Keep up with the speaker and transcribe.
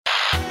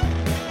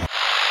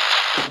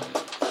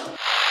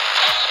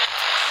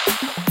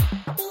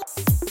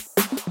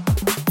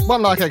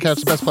Welcome to Arcade Couch,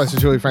 the best place to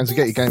chill with your friends and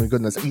get your gaming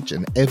goodness each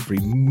and every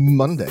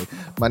Monday.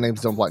 My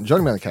name's Don Blight, and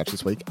joining me on the couch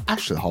this week,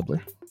 Ashley Hobley.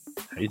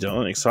 How you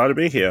doing? Excited to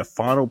be here.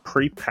 Final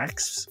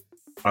pre-PAX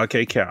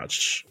Arcade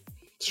Couch.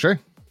 It's true.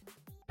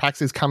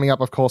 PAX is coming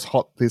up, of course,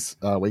 hot this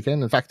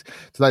weekend. In fact,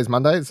 today's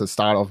Monday. It's the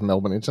start of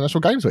Melbourne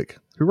International Games Week.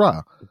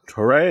 Hoorah.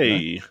 Hooray.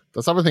 You know,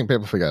 that's the other thing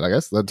people forget, I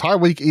guess. The entire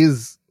week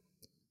is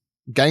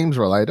games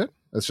related.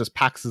 It's just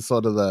PAX is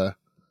sort of the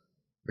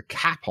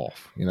cap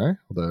off, you know?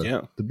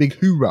 The big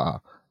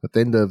hoorah at the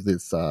end of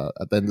this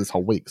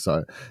whole week.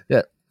 So,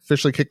 yeah,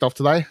 officially kicked off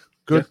today.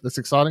 Good. Yeah. That's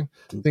exciting.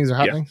 Things are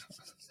happening. Yeah.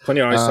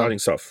 Plenty of exciting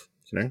stuff,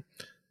 you know?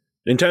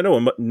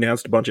 Nintendo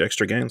announced a bunch of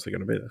extra games that are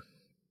going to be there.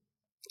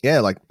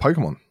 Yeah, like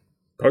Pokemon.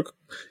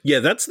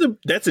 Yeah, that's an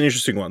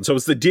interesting one. So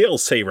it's the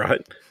DLC,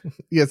 right?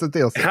 Yeah, it's the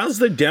DLC. How's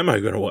the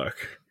demo going to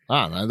work?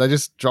 I don't know. They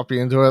just drop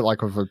you into it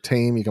like with a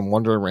team. You can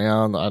wander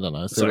around. I don't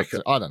know.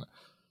 I don't know.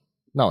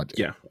 No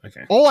idea. Yeah,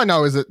 okay. All I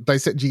know is that they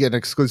said you get an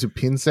exclusive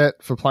pin set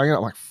for playing it.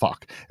 I'm like,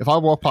 fuck. If I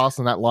walk past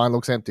and that line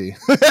looks empty,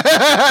 I'm a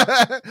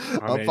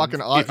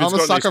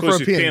sucker for a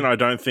pin. I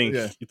don't think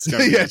it's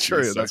going to be. Yeah,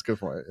 true. So. That's a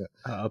good point. Yeah.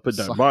 But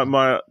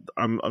no,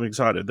 I'm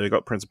excited. They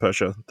got Prince of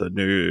Persia,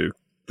 the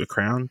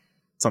Crown.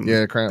 Something.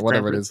 Yeah, Crown,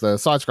 whatever it is, the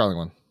side-scrolling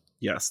one.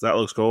 Yes, that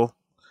looks cool.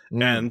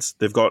 And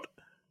they've got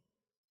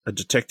a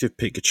Detective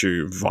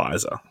Pikachu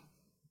visor.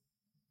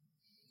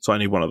 So I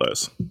need one of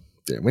those.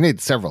 Yeah, we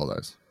need several of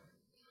those.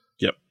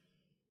 Yep.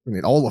 We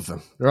need all of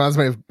them. It reminds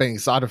me of being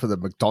excited for the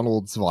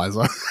McDonald's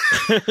visor.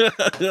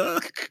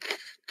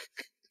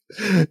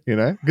 You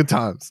know, good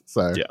times.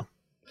 So yeah.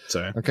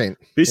 So okay,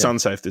 be sun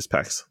safe this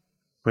PAX.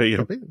 Wear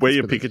your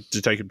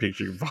Detective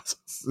Pikachu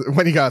visors.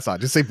 When you go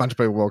outside, just see a bunch of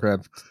people walking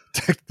around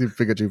Detective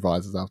Pikachu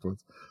visors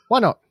afterwards. Why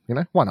not? You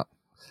know, why not?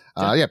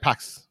 Yeah,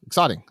 PAX.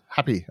 Exciting.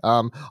 Happy.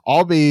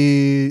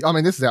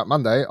 This is out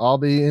Monday. I'll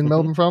be in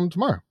Melbourne from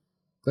tomorrow.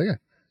 There you go.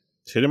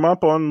 Hit him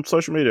up on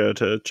social media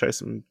to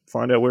chase him,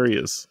 find out where he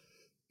is.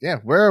 Yeah,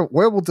 where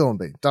will Dylan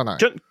be? Don't know.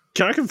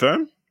 Can I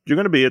confirm? You're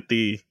going to be at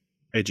the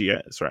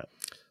AGS, right?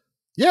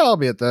 Yeah, I'll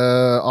be at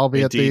the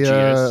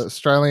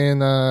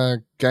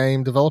Australian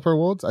Game Developer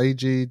Awards,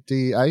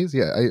 AGDAs.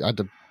 Yeah, I had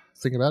to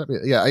think about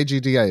it. Yeah,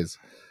 AGDAs.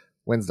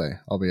 Wednesday,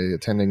 I'll be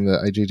attending the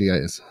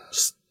AGDAs.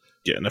 Just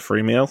getting a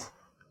free meal.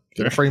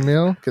 Getting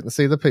to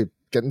see the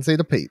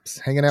peeps,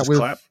 hanging out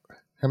with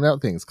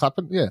things,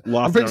 clapping. Yeah,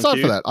 I'm pretty excited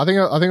for that. I think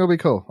it'll be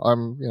cool. I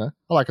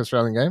like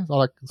Australian games. I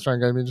like the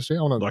Australian game industry.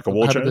 I want to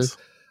award shows. I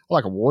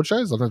like award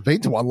shows. I've never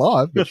been to one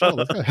live, but sure,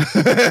 let's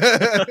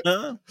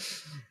go.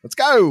 Let's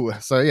go.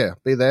 So yeah,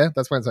 be there.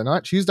 That's Wednesday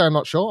night. Tuesday, I'm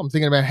not sure. I'm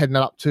thinking about heading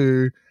up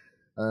to.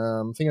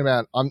 I'm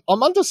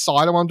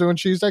undecided what I'm doing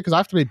Tuesday because I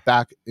have to be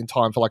back in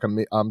time for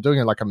I'm doing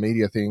a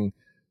media thing.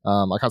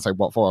 I can't say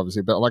what for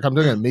obviously, but I'm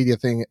doing a media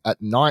thing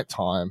at night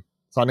time,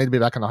 so I need to be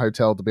back in the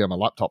hotel to be on my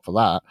laptop for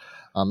that.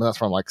 And that's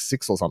from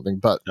 6 or something.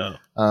 But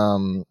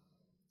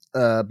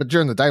but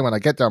during the day when I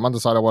get there, I'm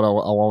undecided what I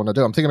want to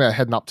do. I'm thinking about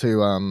heading up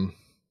to I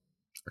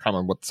can't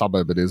remember what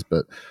suburb it is,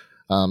 but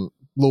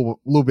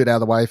little bit out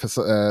of the way for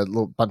a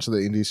little bunch of the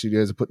indie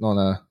studios are putting on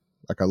a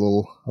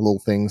little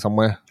thing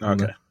somewhere.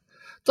 Okay.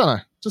 Don't know.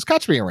 Just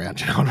catch me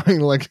around. You know what I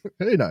mean?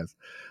 Who knows?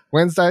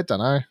 Wednesday, don't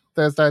know.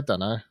 Thursday, don't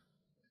know.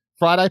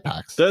 Friday,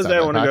 PAX. Thursday,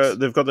 I want to go.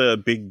 They've got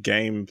the big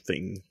game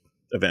thing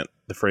event,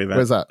 the free event.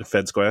 Where's that? The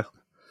Fed Square.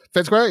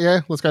 Fed Square?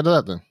 Yeah, let's go to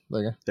that then.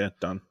 There you go. Yeah,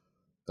 done.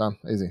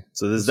 Easy.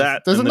 So there's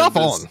that. There's enough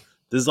on.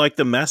 There's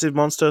the massive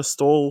monster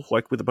stall,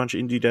 with a bunch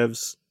of indie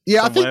devs.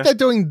 Yeah, somewhere. I think they're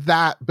doing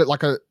that, but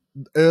a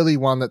early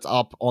one that's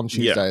up on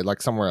Tuesday,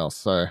 somewhere else.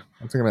 So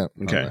I'm thinking about.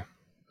 Okay.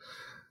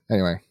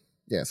 Anyway,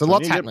 yeah. So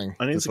lots happening.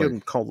 I need to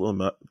get Cold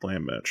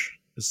Lamb merch.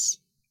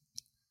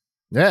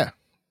 Yeah,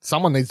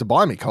 someone needs to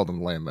buy me Cold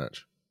Lamb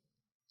merch.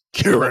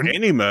 Kieran,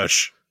 any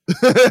merch.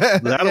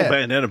 That'll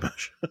bandana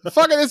merch.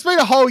 Fucking, it's been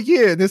a whole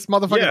year, and this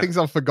motherfucker thinks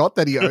I forgot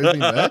that he owes me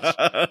merch.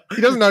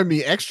 He doesn't owe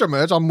me extra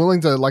merch. I'm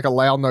willing to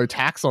allow no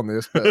tax on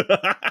this, but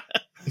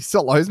he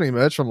still owes me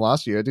merch from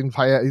last year. He didn't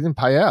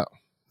pay out.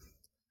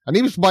 And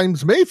he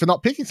blames me for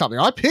not picking something.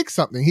 I picked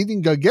something. He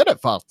didn't go get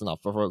it fast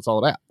enough before it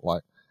sold out.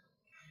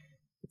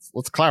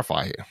 Let's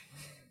clarify here.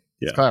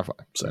 Yeah. Let's clarify.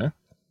 So,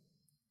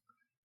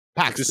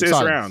 PAX. Just see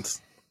us around.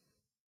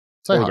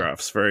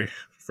 Autographs, very,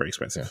 very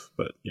expensive.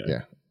 But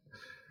yeah.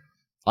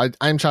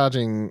 I'm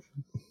charging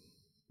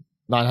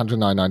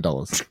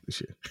 $999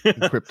 this year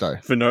in crypto.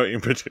 For no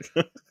in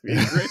particular.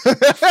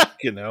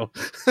 You know.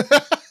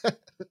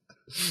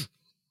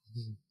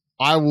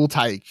 I will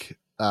take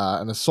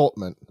an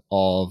assortment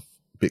of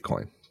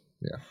Bitcoin.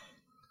 Yeah.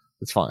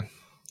 It's fine.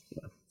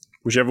 Yeah.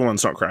 Whichever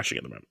one's not crashing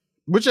at the moment.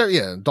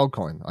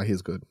 Dogcoin. I hear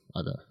is good.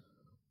 I don't know.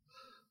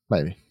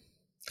 Maybe.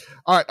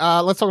 All right,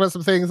 let's talk about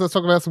some things. Let's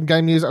talk about some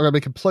game news. I'm going to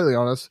be completely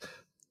honest.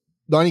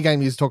 The only game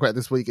news to talk about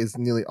this week is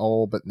nearly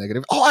all but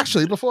negative. Oh,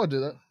 actually, before I do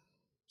that,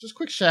 just a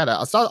quick shout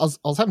out. I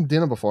was having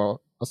dinner before.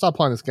 I started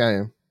playing this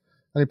game.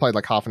 I only played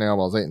half an hour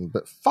while I was eating,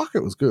 but fuck,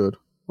 it was good.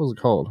 What was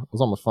it called? It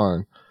was on my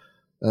phone.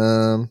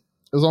 It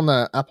was on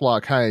the Apple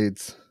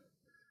Arcades.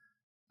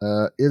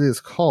 It is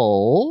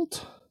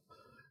called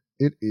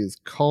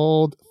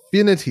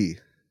Finity.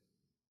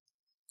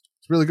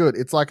 really good.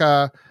 It's like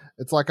a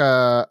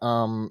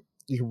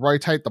you can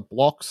rotate the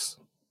blocks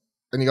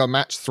and you got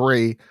match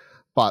 3,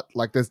 but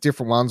like there's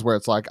different ones where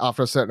it's like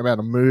after a certain amount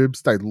of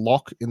moves they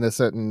lock in a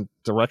certain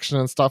direction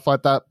and stuff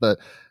like that. But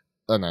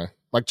I don't know.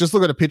 Like just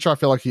look at a picture, I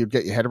feel like you'd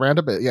get your head around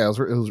it. But yeah, it was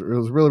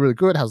really, really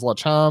good. It has a lot of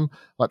charm. I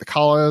like the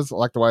colors, I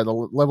like the way the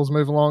levels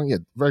move along. Yeah,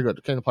 very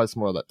good. Keen to play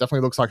some more of that.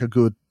 Definitely looks like a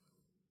good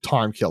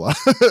time killer,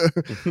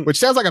 which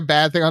sounds like a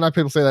bad thing. I know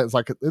people say that it's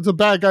like it's a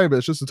bad game, but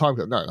it's just a time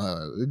killer. No,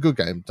 a good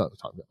game. Time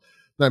killer.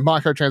 No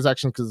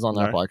microtransactions because it's on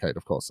Apple Arcade,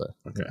 of course. So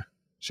okay,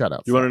 shout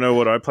out. You want to know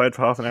what I played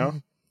for half an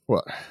hour?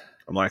 What?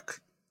 I'm like,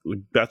 we're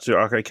about to do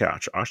Arcade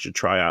Couch. I should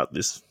try out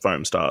this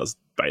Foam Stars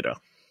beta.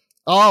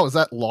 Oh, is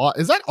that live?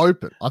 Is that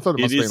open? I thought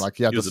it must be like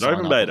you had to sign an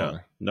open up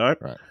beta.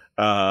 Nope. Right.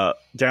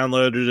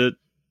 Downloaded it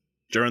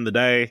during the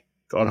day.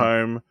 Got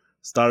home,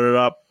 started it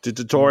up, did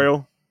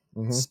tutorial.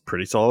 It's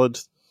pretty solid,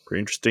 pretty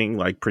interesting,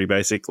 like pretty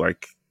basic,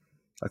 like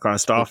that kind of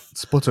stuff.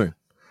 Splatoon.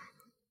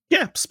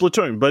 Yeah,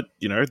 Splatoon, but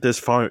you know, there's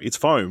foam. It's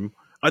foam.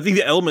 I think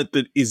the element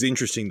that is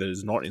interesting that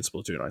is not in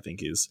Splatoon, I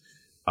think, is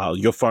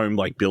your foam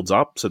like builds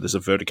up, so there's a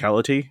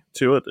verticality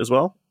to it as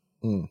well.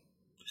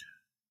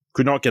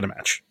 Could not get a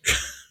match.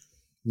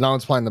 No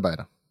one's playing the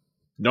beta.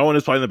 No one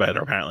is playing the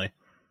beta, apparently.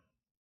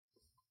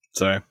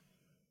 So,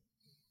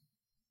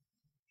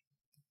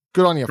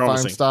 good on you, Foam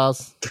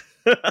Stars.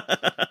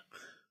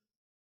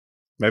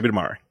 Maybe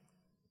tomorrow.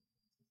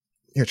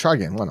 Yeah, try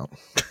again. Why not?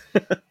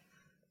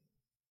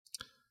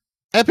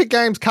 Epic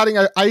Games cutting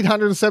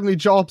 870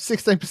 jobs,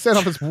 16%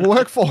 of its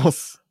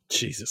workforce.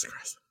 Jesus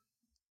Christ.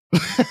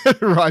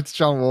 Writes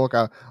John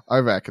Walker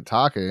over at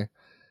Kotaku.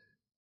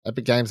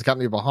 Epic Games, the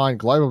company behind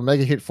global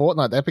mega hit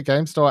Fortnite, the Epic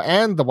Games Store,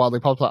 and the wildly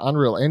popular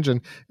Unreal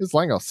Engine, is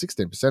laying off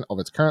 16% of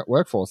its current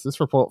workforce. This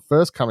report,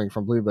 first coming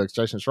from Bloomberg's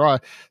Jason Schreier,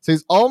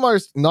 sees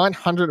almost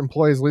 900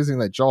 employees losing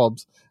their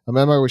jobs. A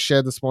memo was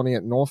shared this morning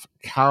at North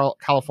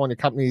California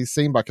company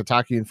seen by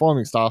Kotaku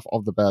informing staff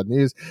of the bad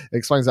news. It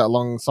explains that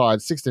alongside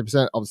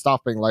 16% of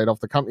staff being laid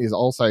off, the company is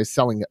also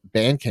selling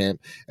Bandcamp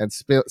and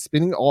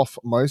spinning off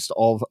most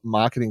of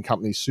marketing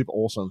company Super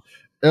Awesome.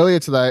 Earlier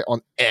today on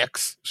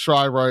X,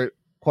 Schreier wrote,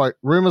 quote,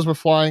 rumors were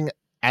flying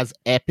as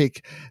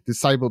Epic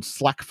disabled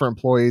Slack for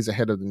employees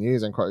ahead of the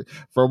news, end quote.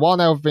 For a while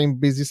now, we've been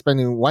busy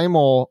spending way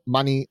more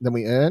money than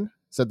we earn,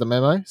 said the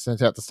memo, sent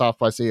out to staff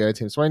by CEO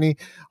Tim Sweeney.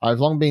 I've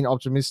long been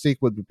optimistic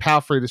we'd be power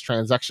through this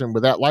transaction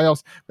without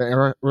layoffs, but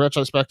in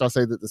retrospect, I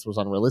say that this was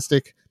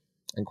unrealistic,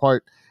 end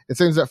quote. It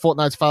seems that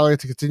Fortnite's failure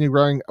to continue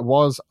growing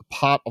was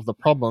part of the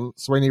problem.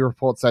 Sweeney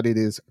reports that it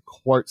is,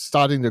 quote,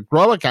 starting to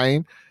grow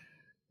again,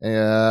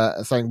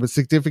 saying with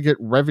significant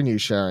revenue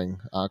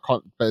sharing,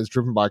 but is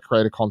driven by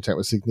creator content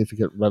with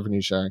significant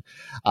revenue sharing.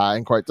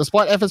 End quote.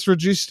 Despite efforts to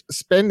reduce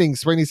spending,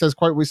 Sweeney says,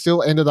 quote, we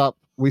still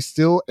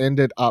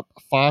ended up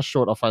far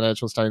short of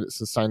financial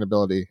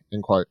sustainability,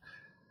 end quote.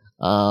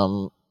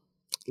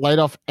 Laid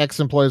off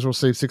ex-employees will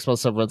receive 6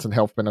 months severance and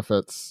health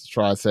benefits,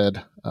 Schreier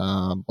said.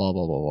 Blah, blah,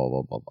 blah, blah,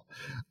 blah, blah, blah.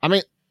 I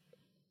mean,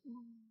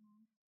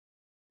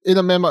 in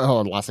a memo,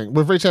 last thing.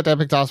 We've reached out to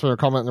Epic to ask for a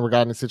comment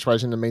regarding the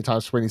situation. In the meantime,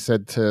 Sweeney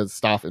said to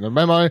staff in a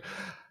memo,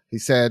 he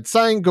said,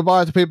 saying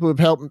goodbye to people who've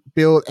helped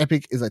build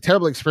Epic is a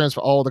terrible experience for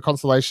all. The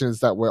consolation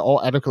is that we're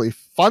all adequately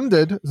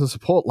funded to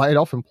support laid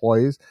off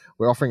employees.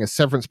 We're offering a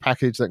severance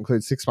package that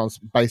includes 6 months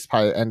base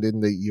pay and in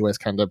the US,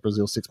 Canada,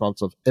 Brazil, 6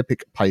 months of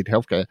Epic paid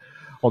healthcare.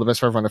 All the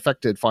best for everyone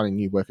affected, finding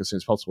new work as soon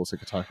as possible, said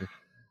Kotaku.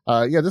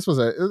 This was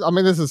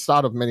this is the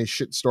start of many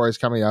shit stories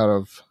coming out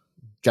of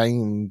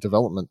game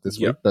development this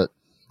week, but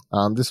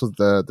this was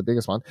the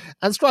biggest one.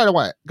 And straight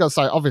away, got to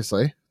say,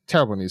 obviously,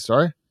 terrible news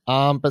story.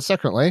 But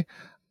secondly,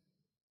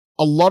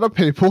 a lot of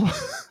people,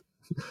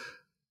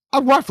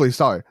 and rightfully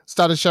so,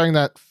 started sharing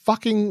that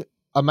fucking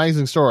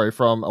amazing story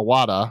from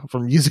Iwata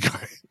from years ago.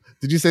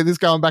 Did you see this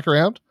going back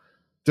around?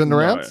 Doing the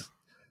rounds?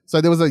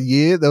 So there was a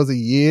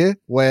year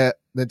where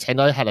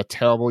Nintendo had a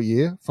terrible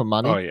year for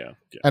money. Oh, yeah.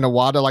 And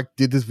Iwata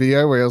did this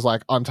video where he was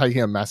like, I'm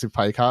taking a massive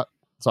pay cut,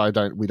 so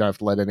we don't have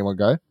to let anyone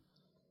go.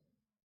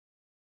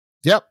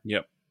 Yep.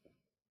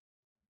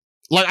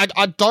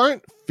 I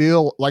don't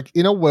feel like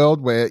in a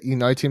world where,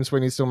 Tim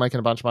Sweeney's still making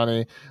a bunch of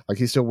money,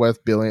 he's still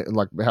worth billion,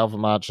 however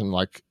much, and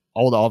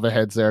all the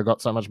overheads there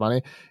got so much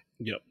money.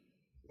 Yep.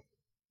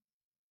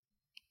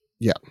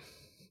 Yeah.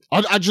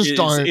 I just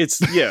don't.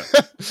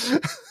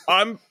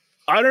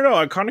 I don't know.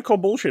 I kind of call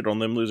bullshit on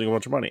them losing a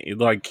bunch of money.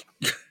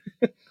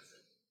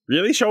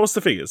 Really? Show us the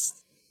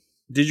figures.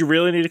 Did you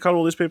really need to cut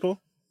all these people?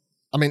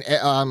 I mean,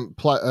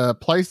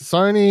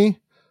 Sony,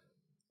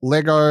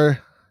 Lego,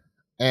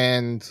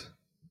 and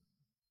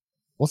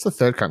what's the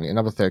third company?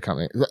 Another third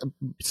company.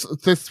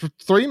 There's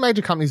 3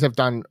 major companies have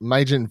done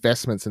major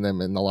investments in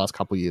them in the last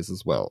couple of years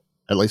as well,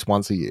 at least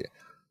once a year.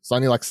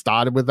 Sony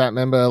started with that,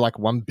 remember,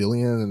 1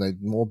 billion and then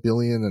more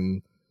billion,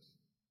 and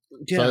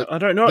so I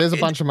don't know. There's a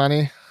bunch of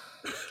money.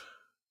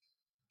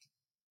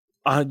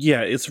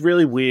 It's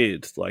really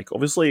weird.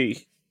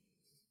 Obviously,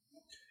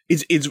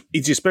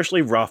 it's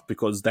especially rough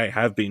because they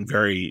have been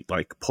very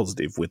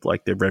positive with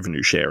their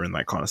revenue share and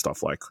that kind of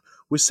stuff,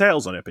 with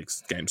sales on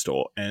Epic's Game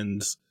Store,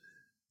 and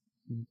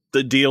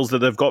the deals that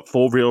they've got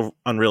for real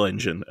Unreal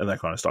Engine and that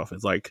kind of stuff.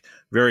 It's like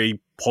very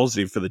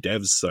positive for the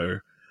devs. So,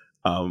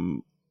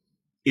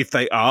 if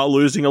they are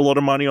losing a lot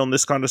of money on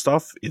this kind of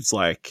stuff, it's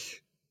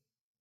like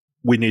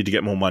we need to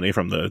get more money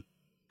from the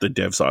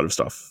dev side of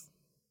stuff,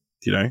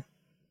 you know,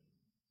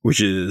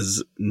 which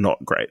is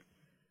not great.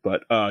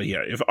 But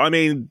yeah,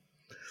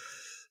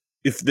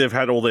 if they've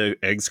had all their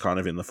eggs kind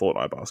of in the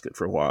Fortnite basket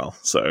for a while,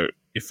 so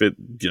if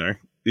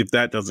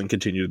that doesn't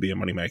continue to be a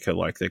moneymaker,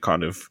 like they're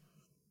kind of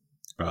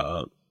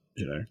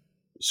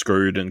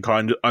screwed, and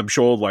kind of, I'm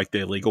sure like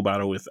their legal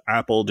battle with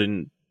Apple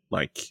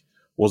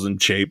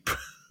wasn't cheap,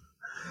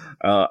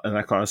 and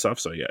that kind of stuff.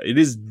 So yeah, it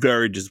is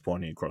very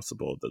disappointing across the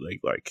board that they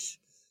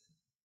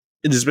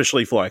and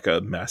especially for like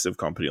a massive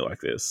company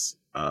like this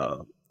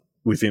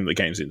within the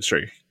games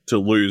industry, to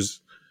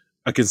lose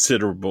a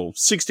considerable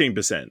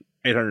 16%,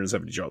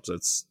 870 jobs.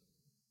 That's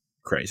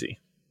crazy.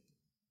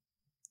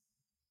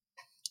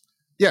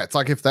 Yeah, it's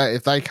like if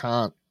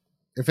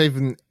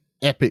even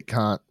Epic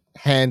can't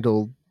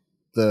handle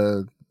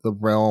the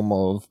realm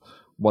of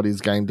what is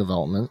game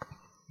development,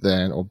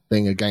 then, or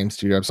being a game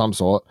studio of some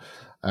sort,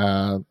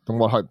 then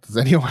what hope does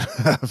anyone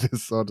have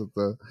is sort of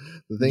the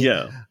thing.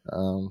 Yeah.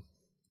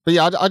 But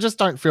yeah, I just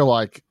don't feel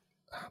like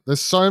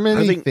there's so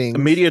many things.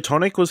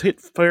 Mediatonic was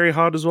hit very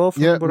hard as well.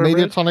 Yeah,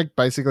 Mediatonic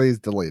basically is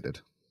deleted.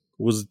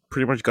 Was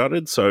pretty much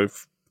gutted. So,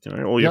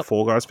 all your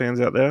Fall Guys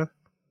fans out there,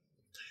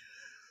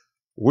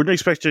 wouldn't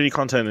expect any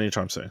content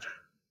anytime soon.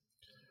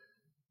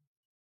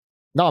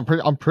 No,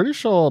 I'm pretty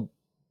sure.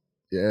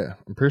 Yeah,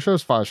 I'm pretty sure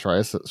as far as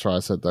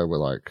Schreier said, they were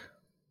like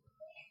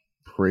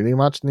pretty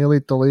much nearly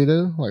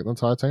deleted, like the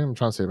entire team. I'm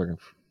trying to see if I can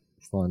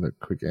find a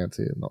quick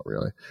answer here. Not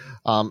really.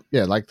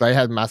 Yeah, like they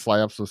had mass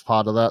layoffs as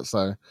part of that.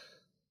 So,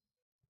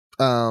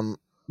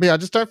 yeah, I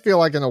just don't feel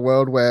like in a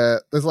world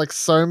where there's like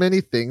so many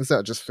things that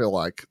I just feel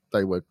like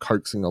they were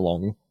coaxing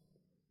along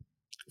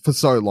for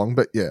so long.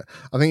 But yeah,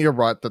 I think you're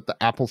right that the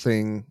Apple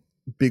thing,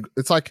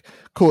 it's like,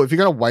 cool, if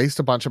you're going to waste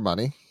a bunch of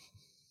money,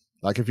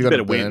 like if you're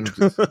going to win,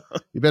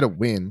 you better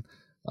win.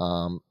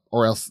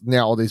 Or else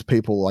now all these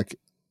people like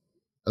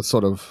are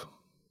sort of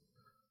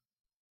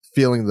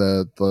feeling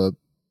the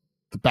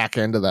back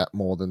end of that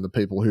more than the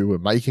people who were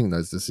making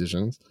those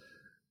decisions.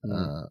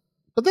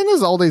 But then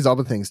there's all these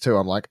other things too.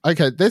 I'm like,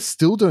 okay, they're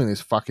still doing this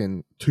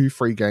fucking 2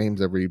 free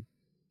games every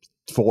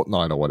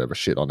fortnight or whatever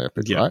shit on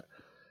Epic, right?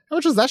 How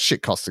much is that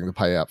shit costing to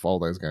pay out for all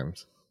those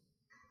games?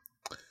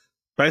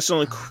 Based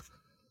on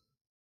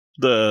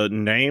the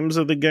names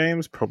of the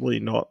games, probably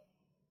not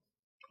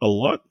a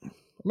lot. I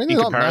mean,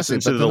 in comparison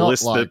to the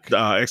list that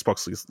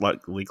Xbox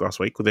leaked last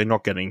week, where they're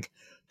not getting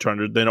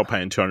they're not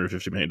paying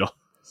 $250 million to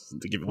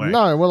give away.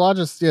 No, well,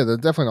 they're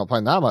definitely not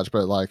paying that much,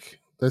 but like,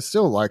 there's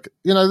still like,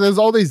 there's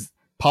all these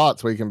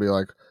parts where you can be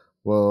like,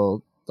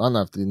 well, I don't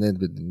know if you need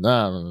to be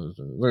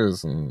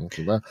this and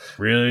that.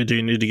 Really? Do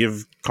you need to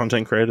give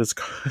content creators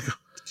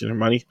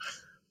money?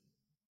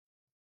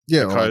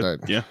 Yeah, well, I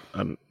don't. Yeah,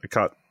 a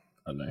cut.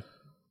 I don't know.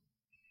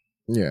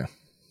 Yeah.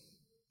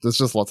 There's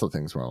just lots of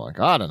things where I'm like,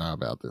 I don't know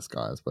about this,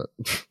 guys, but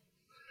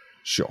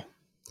sure.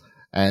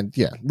 And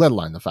yeah, let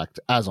alone the fact,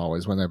 as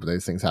always, whenever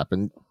these things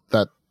happen,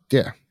 that,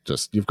 yeah,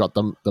 just you've got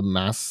the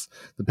mass,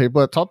 the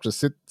people at top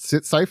just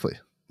sit safely.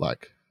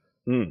 Like,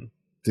 do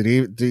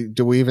you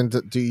even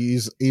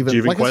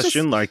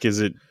question, like, is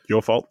it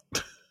your fault?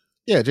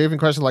 Yeah, do you even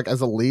question, like,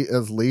 as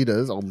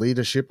leaders or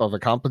leadership of a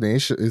company,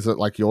 is it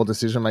like your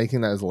decision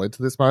making that has led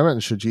to this moment?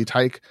 And should you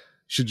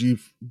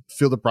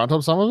feel the brunt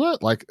of some of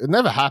it? Like, it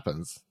never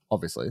happens.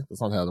 Obviously,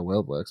 that's not how the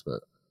world works,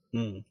 but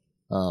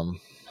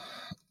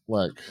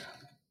like,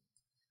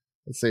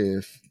 let's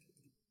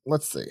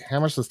see, how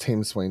much does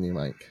Tim Sweeney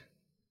make?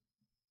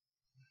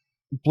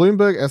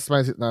 Bloomberg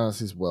estimates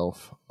his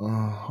wealth.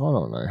 I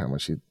don't know how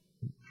much he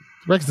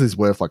reckons he's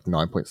worth, like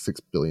 $9.6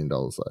 billion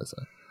though. So,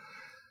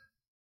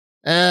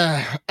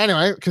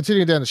 anyway,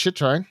 continuing down the shit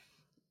train.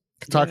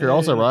 Kotaku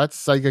also writes,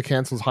 Sega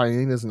cancels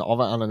Hyenas and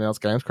other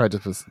unannounced games.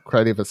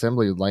 Creative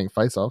Assembly laying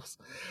face-offs.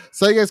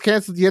 Sega has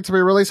cancelled the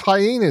yet-to-be-released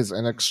Hyenas,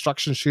 an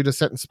extraction shooter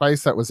set in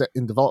space that was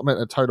in development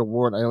at Total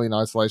War and Alien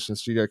Isolation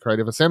studio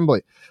Creative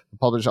Assembly. The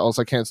publisher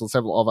also cancelled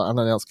several other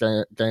unannounced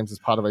games as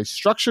part of a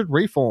structured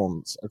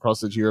reforms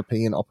across its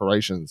European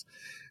operations.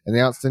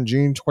 Announced in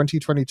June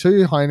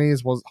 2022,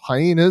 Hyenas was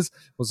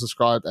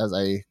described as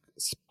a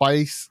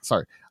sci-fi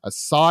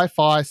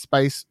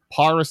space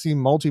piracy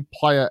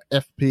multiplayer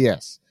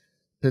FPS,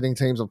 pitting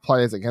teams of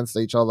players against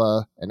each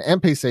other and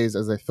NPCs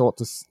as they thought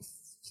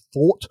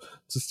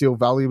to steal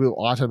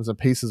valuable items and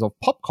pieces of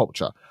pop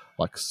culture,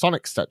 like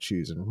Sonic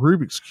statues and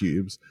Rubik's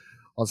Cubes.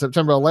 On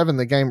September 11,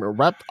 the game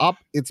wrapped up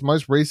its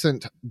most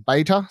recent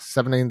beta.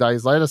 17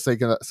 days later,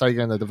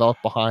 Sega and the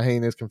developer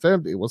Hyenas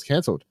confirmed it was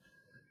cancelled.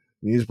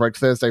 News broke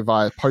Thursday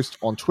via post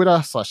on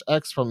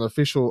Twitter/X from the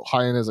official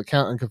Hyenas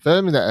account and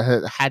confirming that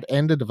it had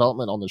ended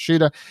development on the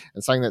shooter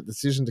and saying that the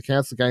decision to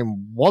cancel the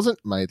game wasn't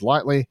made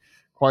lightly.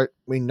 Quote,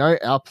 "We know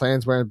our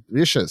plans were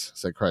ambitious,"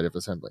 said Creative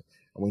Assembly.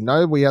 And we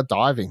know we are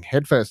diving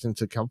headfirst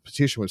into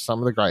competition with some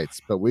of the greats,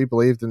 but we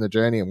believed in the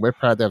journey and we're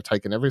proud to have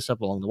taken every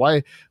step along the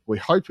way. We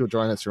hope you'll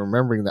join us in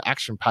remembering the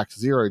action-packed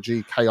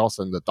zero-G chaos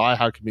and the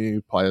die-hard community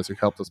of players who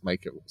helped us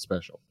make it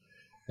special.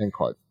 End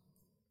quote.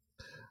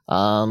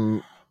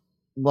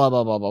 Blah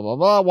blah blah blah blah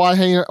blah.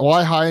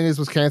 Why Hyenas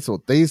was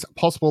cancelled? These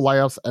possible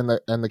layoffs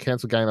and the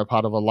cancelled game are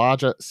part of a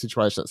larger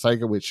situation at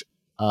Sega, which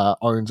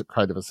owns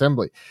Creative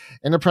Assembly.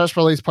 In a press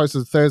release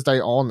posted Thursday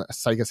on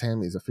Sega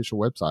Sammy's official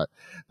website,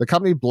 the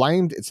company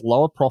blamed its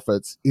lower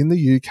profits in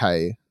the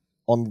UK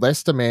on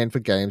less demand for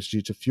games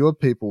due to fewer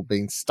people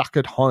being stuck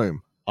at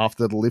home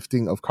after the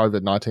lifting of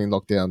COVID-19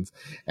 lockdowns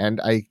and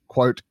a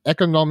quote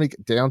economic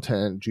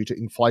downturn due to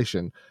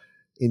inflation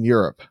in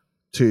Europe.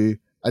 To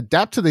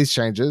adapt to these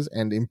changes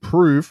and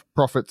improve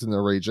profits in the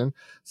region,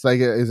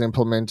 Sega is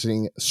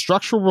implementing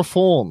structural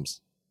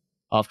reforms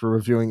after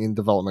reviewing in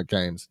development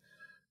games.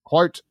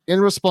 Quote, in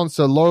response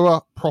to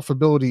lower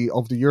profitability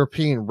of the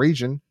European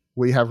region,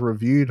 we have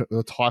reviewed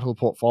the title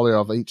portfolio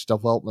of each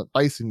development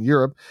base in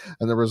Europe,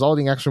 and the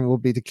resulting action will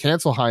be to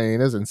cancel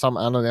Hyenas and some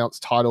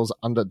unannounced titles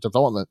under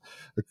development.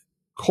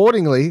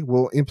 Accordingly,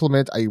 we'll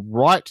implement a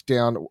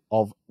write-down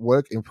of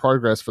work in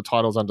progress for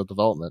titles under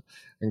development,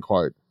 end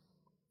quote.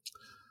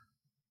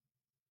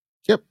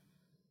 Yep.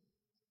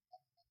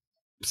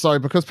 So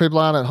because people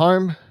aren't at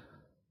home,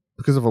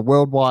 because of a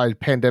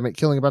worldwide pandemic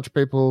killing a bunch of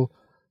people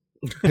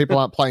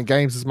aren't playing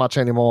games as much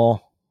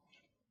anymore.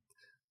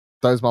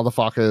 Those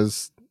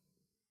motherfuckers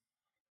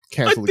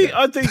cancel the game.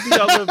 I think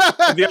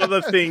the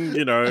other thing,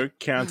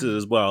 counted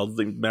as well,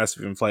 the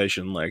massive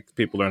inflation, like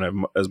people don't have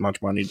as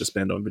much money to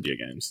spend on video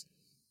games.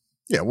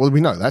 Yeah, well,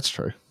 we know that's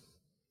true.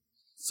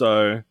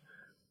 So,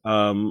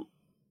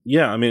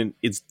 yeah, I mean,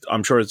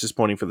 I'm sure it's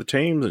disappointing for the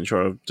teams and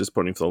sure it's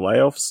disappointing for the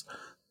layoffs,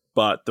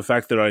 but the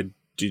fact that I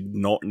did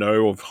not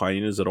know of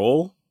Hyenas at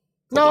all.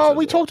 No,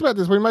 we talked about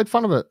this. We made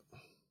fun of it.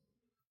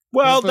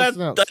 Well, that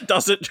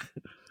doesn't.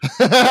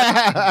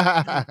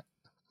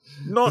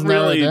 Not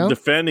really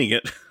defending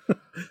it.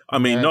 I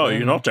mean, no,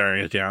 you're not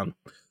tearing it down.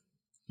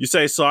 You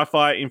say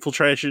sci-fi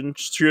infiltration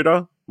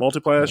shooter,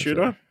 multiplayer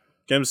shooter,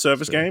 game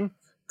service game,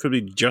 could be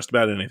just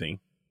about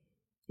anything.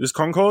 Is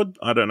Concord?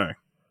 I don't know.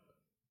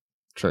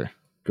 True.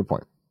 Good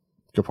point.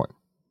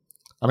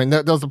 I mean,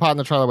 there was the part in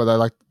the trailer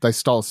where they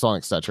stole a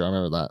Sonic statue. I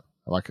remember that.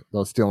 Like they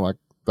were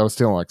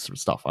stealing some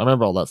stuff. I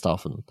remember all that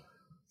stuff, and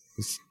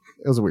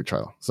it was a weird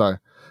trailer. So,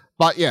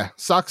 but yeah,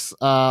 sucks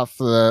for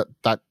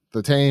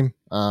the team.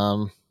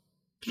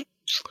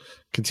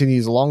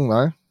 Continues along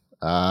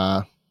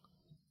though.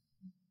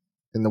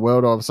 In the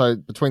world of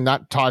between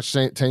that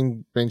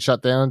team being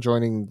shut down,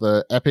 joining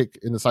the Epic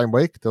in the same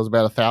week, there was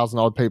about 1,000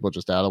 odd people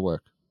just out of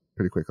work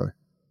pretty quickly.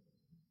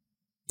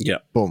 Yeah.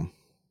 Boom.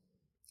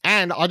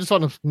 And I just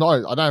want to know,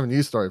 I don't have a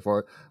news story for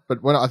it,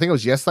 but when I think it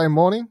was yesterday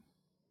morning,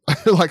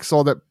 I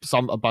saw that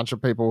a bunch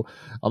of people.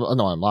 No,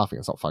 I'm laughing.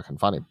 It's not fucking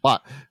funny,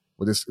 but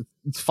with this,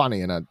 it's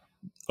funny in a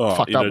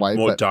fucked up way.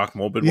 More dark,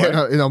 morbid way.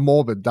 Yeah, in a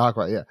morbid, dark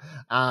way. Yeah.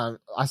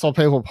 I saw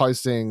people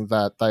posting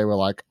that they were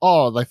like,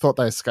 "Oh, they thought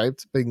they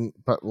escaped being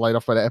laid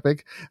off by the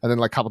Epic," and then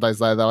a couple of days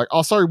later, they're like,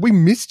 "Oh, sorry, we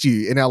missed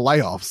you in our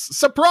layoffs.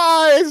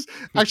 Surprise!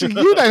 Actually,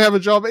 you don't have a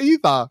job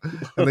either."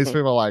 And these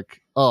people are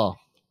like, "Oh,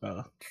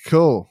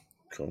 cool."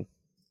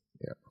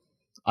 Yeah.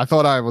 I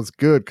thought I was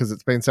good because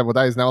it's been several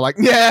days, and they were like,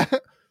 "Yeah."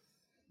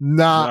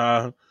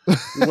 Nah.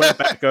 We're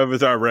back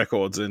over our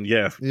records, and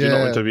you're not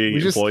meant to be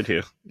employed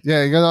here.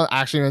 Yeah, you're not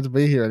actually meant to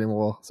be here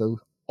anymore. So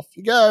off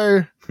you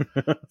go.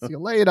 See you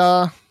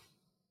later.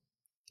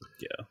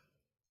 Yeah.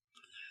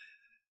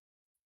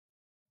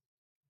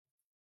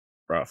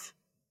 Rough.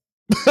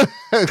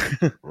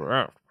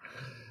 Rough.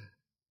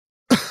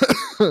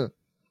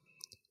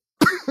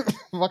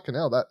 Fucking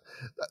hell, that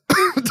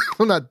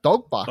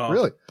dog bark,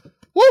 really.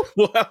 Woo!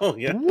 Well,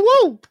 yeah.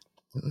 Woo!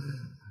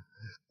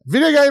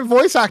 Video game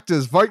voice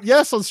actors vote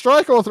yes on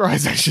strike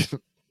authorization.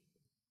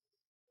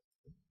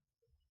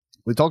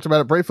 We talked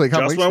about it briefly a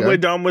couple weeks ago. Just when we're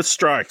done with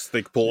strikes,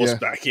 they pull us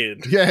back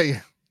in. Yeah.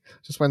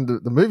 Just when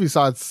the movie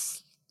side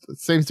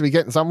seems to be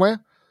getting somewhere.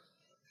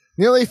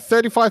 Nearly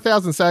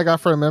 35,000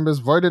 SAG-AFTRA members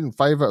voted in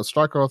favor of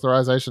strike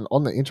authorization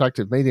on the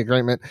Interactive Media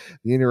Agreement.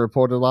 The union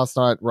reported last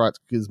night, writes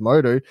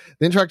Gizmodo.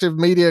 The Interactive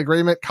Media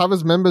Agreement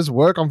covers members'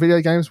 work on video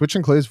games, which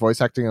includes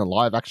voice acting and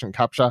live action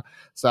capture.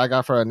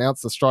 SAG-AFTRA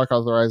announced the strike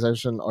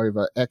authorization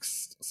over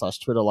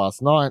X/Twitter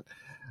last night.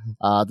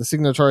 The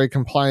signatory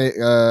companies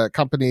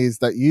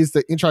that use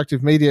the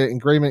Interactive Media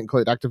Agreement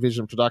include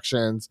Activision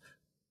Productions,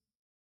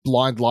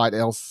 Blind Light,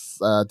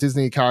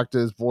 Disney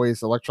Characters,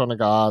 Voice,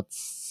 Electronic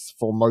Arts,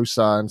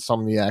 Formosa,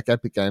 Insomniac,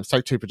 Epic Games,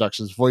 Take-Two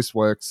Productions,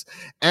 VoiceWorks,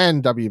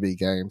 and WB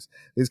Games.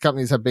 These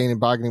companies have been in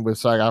bargaining with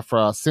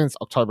SAG-AFTRA since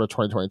October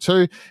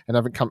 2022 and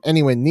haven't come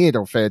anywhere near to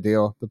a fair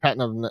deal. The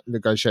pattern of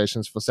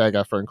negotiations for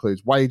SAG-AFTRA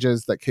includes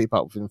wages that keep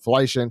up with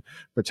inflation,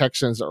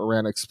 protections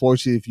around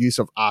exploitative use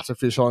of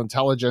artificial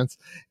intelligence,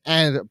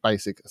 and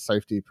basic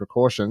safety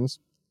precautions.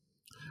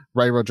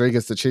 Ray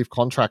Rodriguez, the chief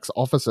contracts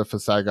officer for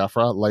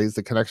SAG-AFTRA, lays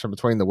the connection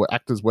between the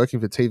actors working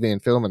for TV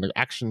and film and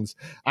the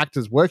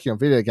actors working on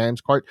video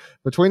games. Quote,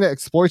 between the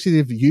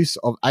exploitative use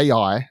of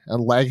AI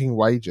and lagging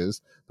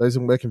wages, those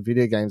who work in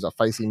video games are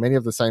facing many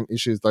of the same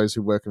issues those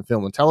who work in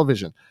film and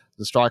television.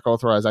 The strike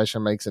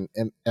authorization makes an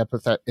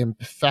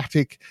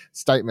emphatic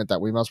statement that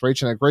we must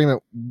reach an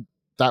agreement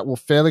that will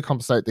fairly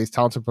compensate these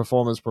talented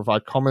performers,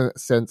 provide common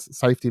sense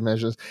safety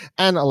measures,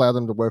 and allow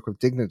them to work with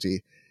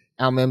dignity.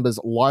 Our members'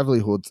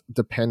 livelihoods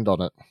depend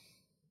on it.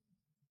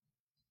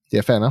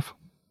 Yeah, fair enough.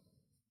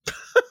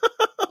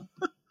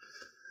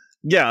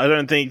 Yeah, I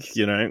don't think,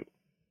 you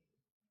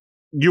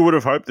would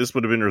have hoped this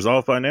would have been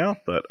resolved by now,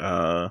 but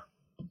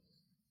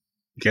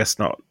guess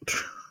not.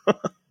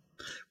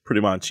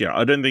 Pretty much, yeah.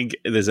 I don't think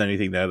there's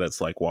anything there that's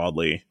like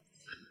wildly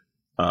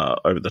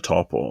over the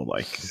top or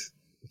like,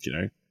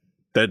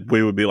 that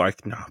we would be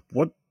like, nah,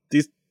 what?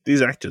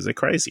 These actors are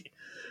crazy.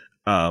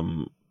 But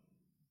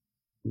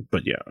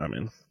yeah, I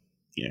mean,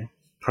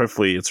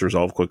 hopefully it's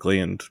resolved quickly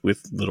and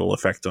with little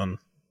effect on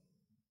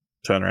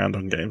turnaround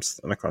on games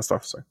and that kind of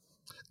stuff. So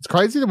it's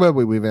crazy the world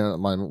we live in at the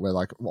moment where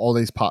like all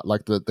these part,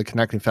 like the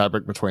connecting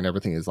fabric between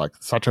everything is like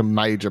such a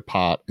major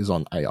part is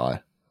on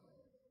AI.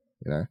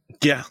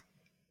 Yeah.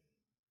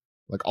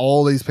 Like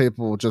all these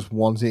people just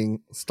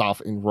wanting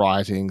stuff in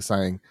writing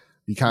saying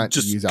you can't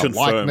just use our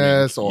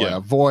likeness or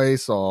our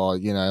voice or,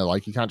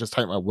 like you can't just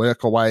take my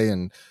work away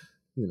and,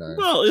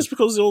 Well, it's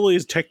because all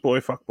these tech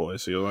boy fuck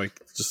boys who are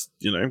like just,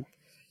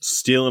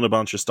 stealing a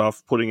bunch of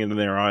stuff, putting it in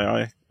their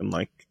AI and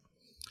like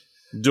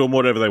doing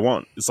whatever they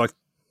want. It's like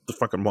the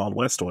fucking Wild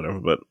West or whatever,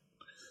 but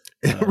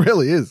it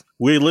really is.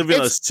 We live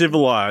in a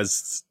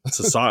civilized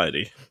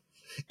society.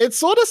 It's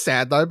sort of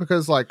sad though,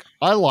 because like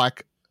I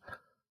like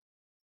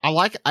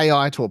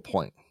AI to a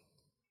point.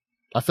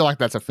 I feel like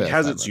that's a fair It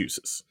statement.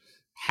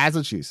 has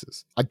its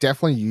uses. I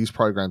definitely use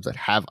programs that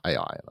have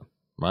AI in them,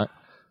 right?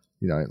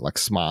 Like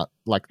smart,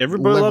 like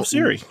everybody loves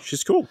Siri.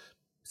 She's cool.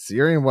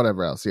 Siri and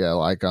whatever else. Yeah,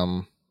 like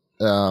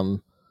what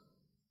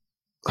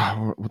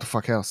the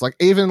fuck else? Like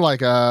even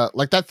like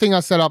that thing I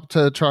set up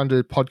to try and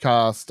do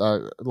podcast,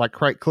 like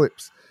create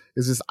clips.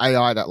 Is this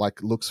AI that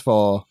like looks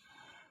for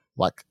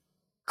like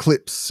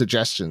clips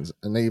suggestions,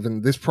 and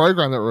even this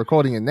program that we're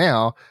recording in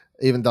now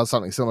even does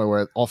something similar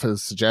where it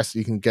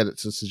you can get it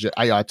to suggest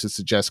AI to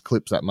suggest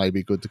clips that may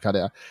be good to cut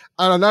out.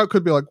 And I know it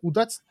could be like, well,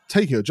 that's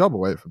taking a job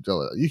away from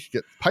doing it. You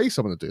could pay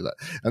someone to do that.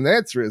 And the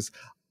answer is,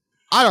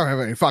 I don't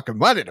have any fucking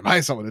money to pay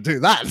someone to do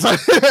that. So,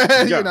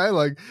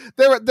 like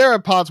there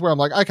are parts where I'm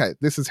like, okay,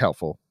 this is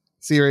helpful.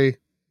 Siri,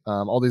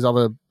 all these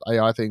other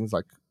AI things,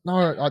 like,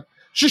 no,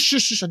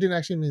 shush, I didn't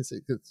actually mean to say,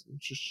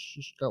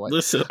 shush, go away.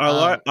 Listen,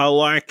 I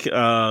like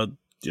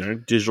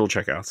digital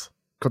checkouts.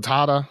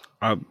 Cortana.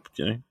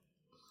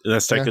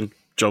 That's taken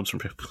jobs from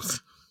people.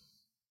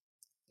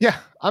 Yeah,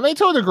 I mean,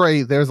 to a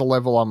degree, there's a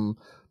level.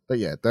 But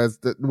yeah,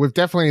 we've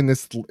definitely in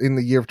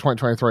the year of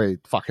 2023,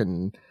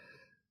 fucking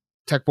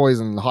tech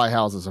boys and high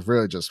houses have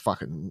really just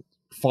fucking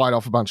fight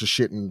off a bunch of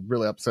shit and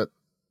really upset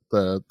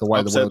the way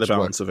upset the world the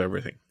balance work. of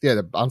everything.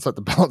 Yeah, upset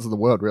the balance of the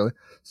world, really.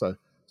 So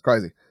it's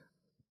crazy.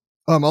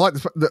 I like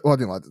this. Well, I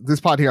didn't like this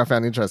part here. I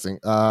found interesting.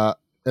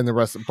 In the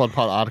rest part of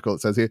the article,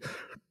 it says here,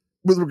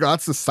 with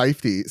regards to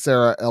safety,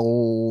 Sarah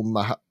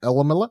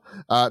Elmiller,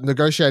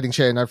 negotiating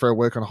chair known for her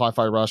work on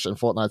Hi-Fi Rush and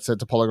Fortnite, said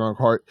to Polygon,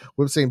 quote,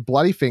 we've seen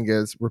bloody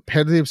fingers,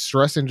 repetitive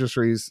stress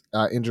injuries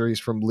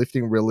from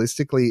lifting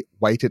realistically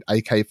weighted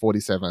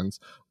AK-47s,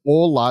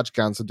 or large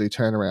guns to do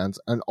turnarounds,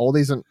 and all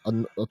these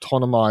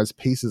autonomized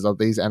pieces of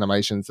these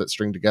animations that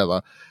string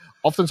together.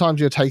 Oftentimes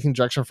you're taking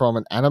direction from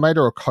an animator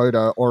or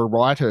coder or a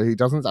writer who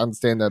doesn't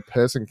understand that a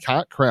person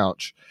can't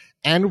crouch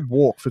and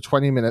walk for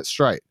 20 minutes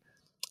straight.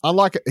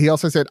 He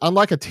also said,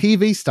 unlike a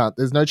TV stunt,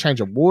 there's no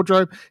change of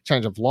wardrobe,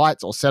 change of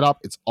lights or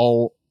setup. It's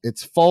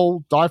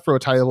full, dive through a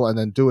table and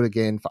then do it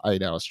again for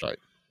 8 hours straight.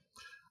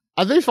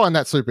 I do find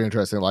that super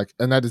interesting,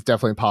 and that is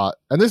definitely part.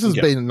 And this has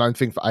been a known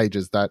thing for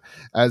ages, that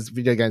as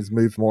video games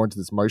move more into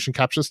this motion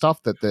capture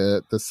stuff, that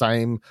the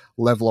same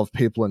level of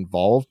people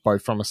involved,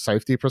 both from a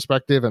safety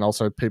perspective and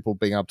also people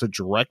being able to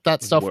direct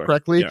that stuff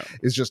correctly,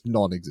 is just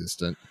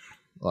non-existent.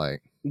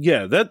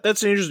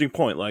 That's an interesting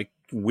point. Like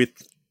with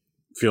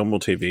film or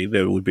TV,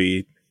 there would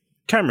be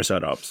camera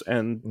setups,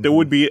 and there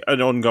would be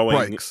an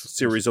ongoing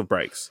series of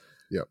breaks.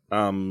 Yep.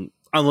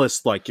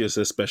 Unless there's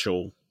a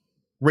special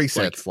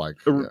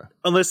resets,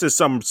 unless there's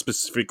some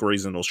specific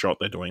reason or shot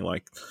they're doing,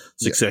 like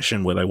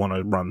Succession, where they want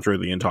to run through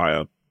the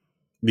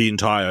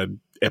entire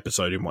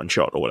episode in one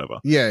shot or whatever.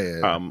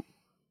 Yeah.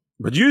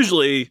 But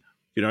usually,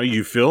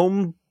 you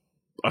film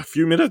a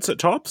few minutes at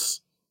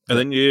tops, and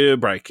then you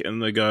break,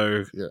 and they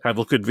go have a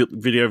look at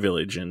Video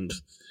Village and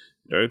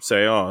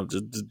say, oh,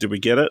 did we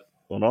get it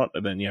or not?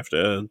 And then you have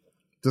to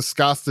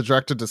the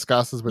director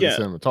discusses with the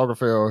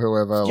cinematographer or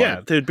whoever.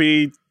 Yeah, there'd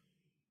be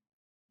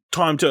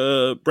time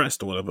to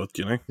rest or whatever,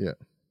 Yeah.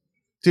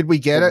 Did we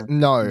get it?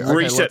 No.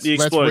 Reset the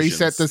explosions.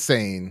 Let's reset the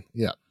scene.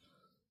 Yeah.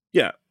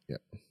 Yeah.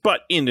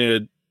 But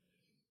in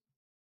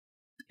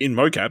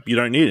mocap, you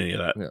don't need any of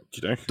that.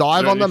 Yeah.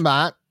 Dive on the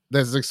mat.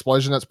 There's an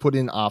explosion that's put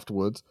in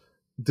afterwards.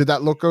 Did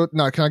that look good?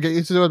 No, can I get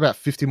you to do it about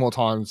 50 more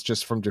times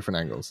just from different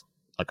angles?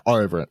 Like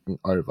over and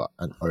over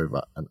and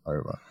over and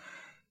over.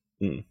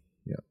 Mm.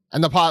 Yeah.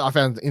 And the part I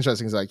found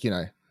interesting is like,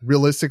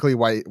 realistically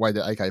weighted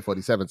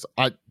AK-47s.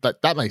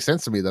 That makes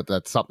sense to me that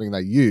that's something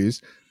they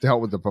use to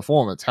help with the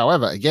performance.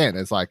 However, again,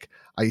 it's like,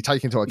 are you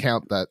taking into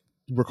account that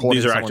recording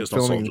These are someone actors,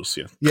 filming, not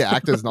soldiers, yeah,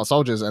 actors, not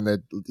soldiers, and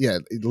they're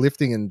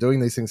lifting and doing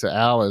these things for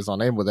hours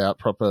on end without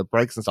proper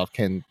breaks and stuff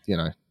can,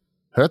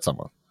 hurt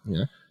someone,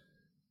 Yeah.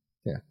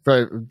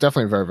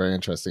 Definitely very, very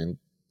interesting.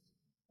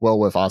 Well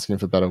worth asking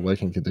for better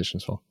working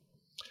conditions for.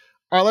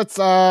 All right, let's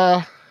do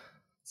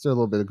a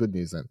little bit of good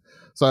news then.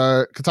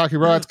 So Kotaku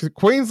writes,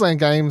 Queensland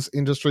games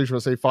industry to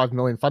receive $5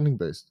 million funding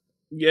boost.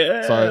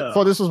 Yeah. So I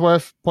thought this was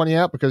worth pointing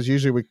out because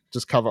usually we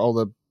just cover all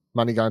the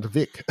money going to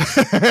Vic.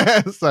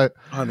 So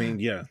I mean,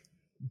 yeah.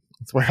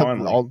 It's where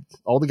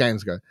all the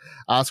games go.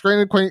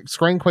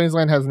 Screen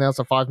Queensland has announced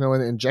a $5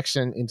 million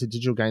injection into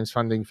digital games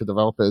funding for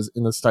developers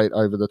in the state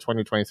over the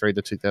 2023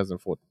 to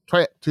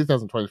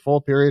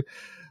 2024 period.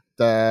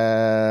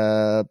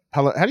 How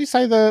do you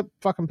say the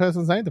fucking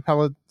person's name?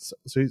 The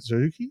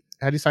Suzuki?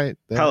 How do you say it?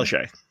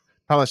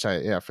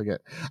 Palaszczuk, yeah, I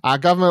forget.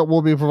 Government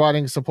will be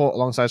providing support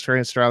alongside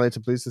Screen Australia to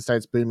boost the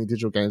state's booming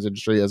digital games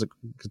industry as it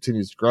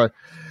continues to grow.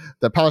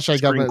 The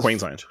Palaszczuk government...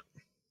 Queensland.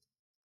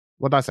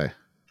 What did I say?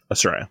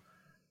 Australia.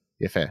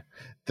 Yeah, fair.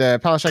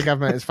 The Palaszczuk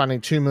government is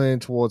funding $2 million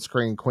towards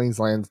Screen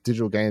Queensland's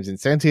digital games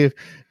incentive,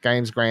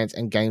 games grants,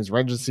 and games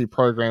residency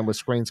program, with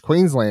Screens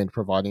Queensland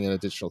providing an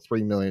additional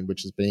 $3 million,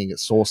 which is being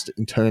sourced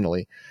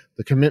internally.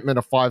 The commitment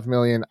of $5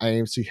 million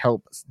aims to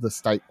help the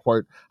state,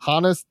 quote,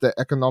 harness the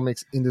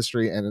economics,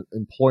 industry, and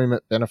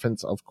employment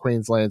benefits of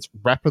Queensland's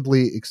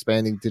rapidly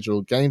expanding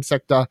digital game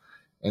sector,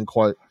 end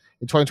quote.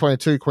 In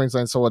 2022,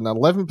 Queensland saw an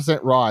 11%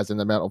 rise in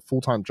the amount of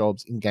full-time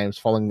jobs in games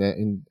following their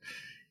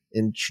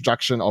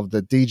introduction of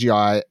the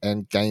DGI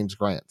and games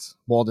grants.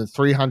 More than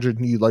 300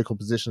 new local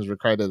positions were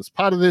created as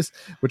part of this,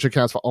 which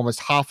accounts for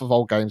almost half of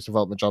all games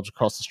development jobs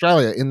across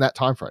Australia in that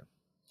timeframe.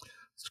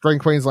 Screen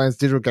Queensland's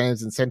digital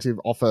games incentive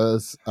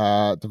offers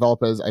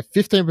developers a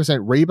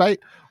 15% rebate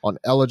on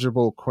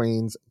eligible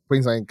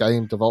Queensland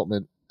game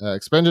development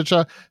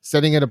expenditure,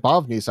 setting it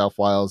above New South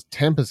Wales'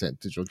 10%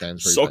 digital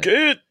games rebate. Suck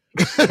it!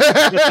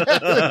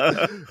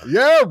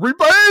 Yeah,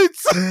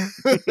 rebates.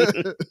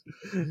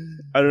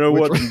 I don't know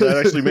what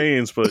that actually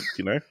means, but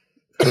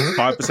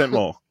 5%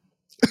 more.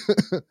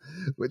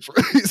 Which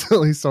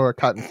recently saw a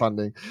cut in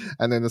funding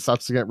and then the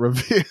subsequent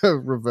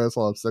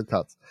reversal of said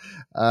cuts.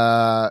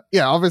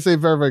 Obviously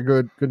very, very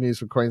good news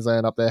for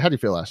Queensland up there. How do you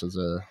feel, Ash? Are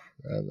you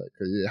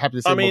happy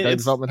to see more game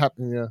development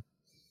happening?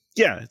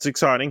 Yeah, it's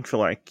exciting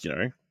for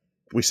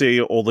we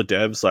see all the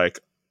devs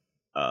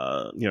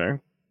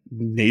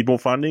need more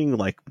funding.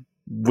 Like,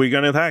 we're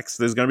going to tax.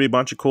 There's going to be a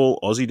bunch of cool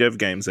Aussie dev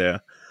games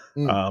there.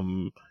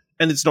 And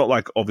it's not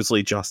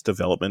obviously just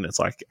development. It's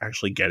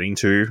actually getting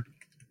to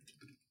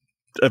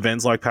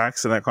events like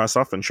PAX and that kind of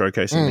stuff and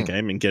showcasing the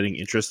game and getting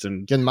interest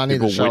and getting money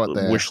to show it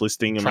there. Wish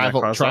listing and that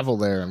kind of travel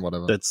stuff. there and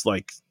whatever. That's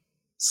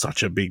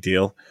such a big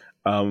deal.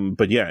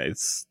 But yeah,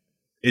 it's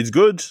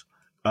good.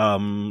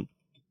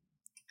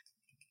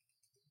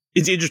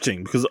 It's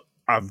interesting because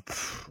I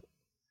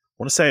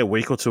want to say a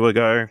week or two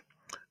ago,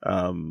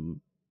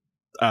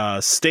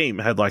 Steam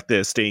had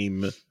their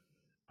Steam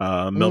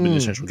Melbourne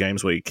International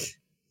Games Week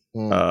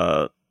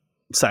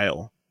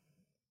sale,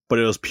 but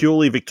it was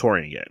purely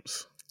Victorian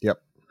games. Yep.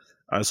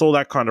 I saw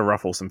that kind of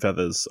ruffle some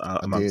feathers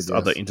amongst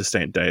other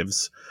interstate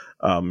devs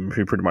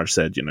who pretty much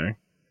said,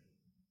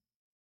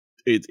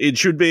 it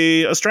should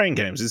be Australian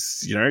games.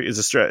 It's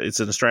it's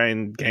an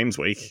Australian Games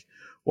Week.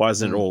 Why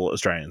isn't it all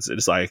Australians?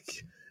 It's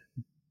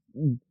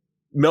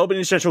Melbourne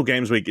International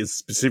Games Week is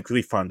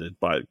specifically funded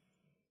by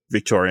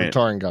Victorian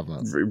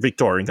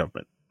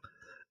government.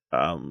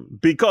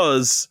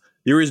 Because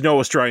there is no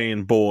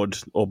Australian board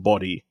or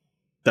body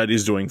that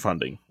is doing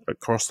funding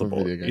across the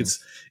board.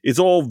 It's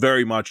all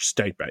very much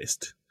state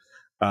based,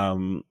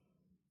 and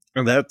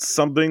that's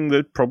something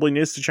that probably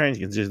needs to change,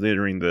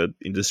 considering the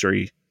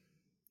industry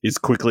is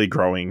quickly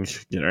growing.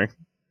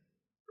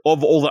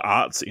 Of all the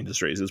arts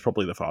industries, it's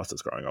probably the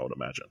fastest growing, I would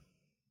imagine.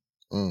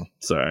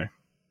 So,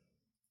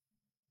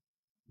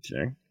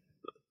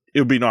 it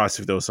would be nice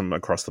if there was some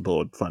across the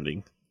board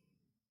funding.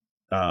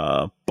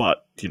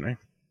 But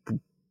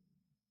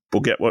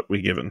we'll get what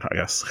we're given, I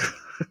guess.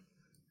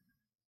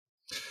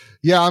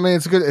 Yeah, I mean,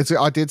 it's good.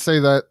 I did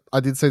say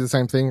the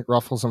same thing,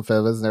 ruffles and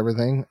feathers and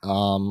everything.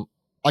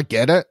 I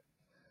get it.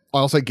 I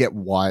also get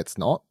why it's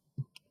not.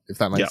 If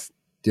that makes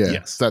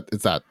yes.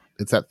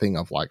 It's that thing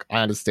of I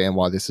understand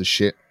why this is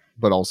shit,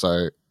 but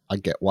also I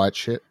get why it's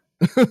shit.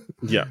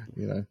 Yeah.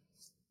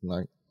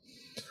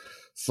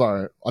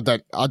 So I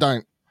don't.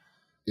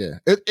 Yeah.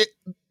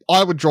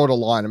 I would draw the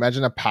line.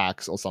 Imagine a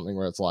PAX or something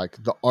where it's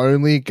the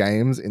only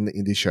games in the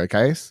indie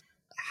showcase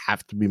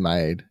have to be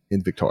made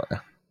in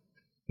Victoria.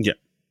 Yeah.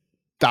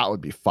 That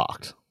would be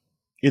fucked.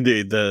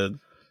 Indeed, the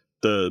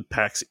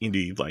PAX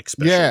indie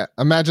special. Yeah,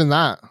 imagine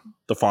that.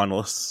 The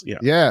finalists. Yeah.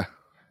 Yeah.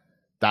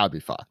 That would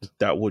be fucked.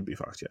 That would be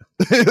fucked, yeah.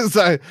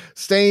 So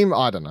Steam,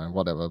 I don't know,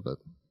 whatever, but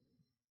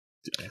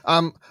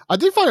I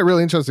did find it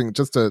really interesting.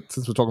 Since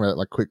we're talking about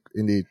like quick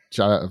indie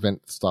shout out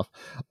event stuff,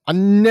 I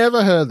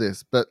never heard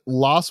this, but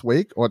last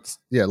week, last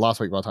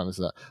week by the time this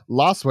is out,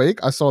 last week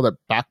I saw that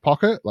Back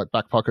Pocket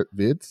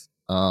Vids.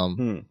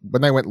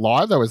 When they went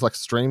live, they was like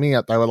streaming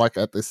they were like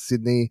at the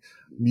Sydney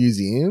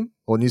Museum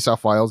or New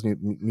South Wales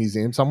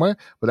Museum somewhere,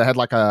 but they had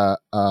like a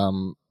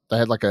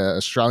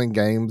Australian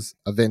Games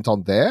event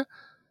on there.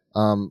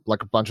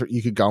 Like a bunch of,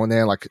 you could go in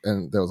there, like,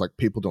 and there was like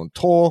people doing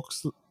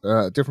talks,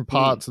 different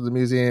parts of the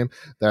museum.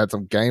 They had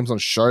some games on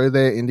show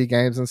there, indie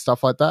games and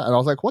stuff like that. And I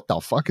was like, what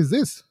the fuck is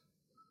this?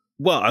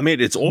 Well, I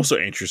mean, it's also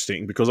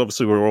interesting because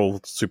obviously we're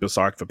all super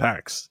psyched for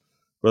PAX.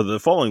 But the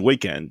following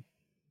weekend,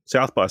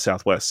 South by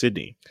Southwest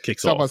Sydney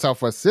kicks off. South by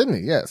Southwest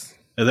Sydney, yes.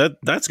 And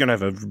that's going to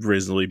have a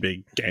reasonably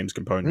big games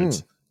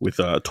component with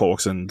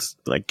talks and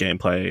like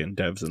gameplay and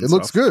devs and stuff. It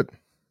looks good,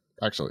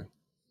 actually,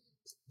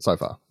 so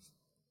far.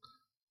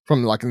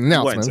 From like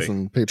announcements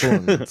and people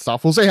and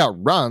stuff. We'll see how it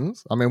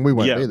runs. I mean, we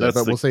won't be there,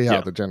 but we'll see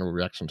how the general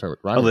reaction to it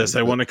runs. Unless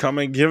they want to come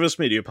and give us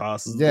media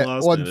passes. Yeah,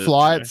 or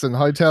flights and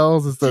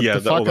hotels. Is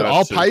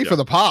I'll pay for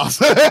the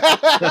pass.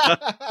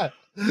 I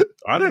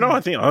don't know. I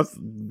think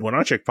when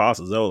I checked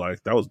passes, they were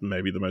like, that was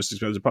maybe the most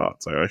expensive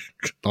part. So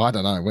I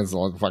don't know. When's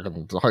the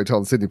fucking hotel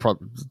in Sydney? A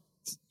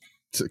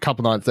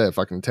couple nights there,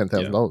 fucking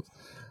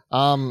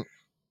 $10,000.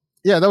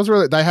 Yeah, that was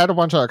really. They had a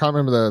bunch of. I can't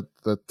remember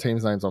the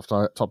teams' names off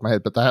the top of my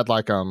head, but they had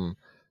like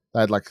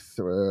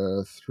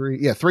three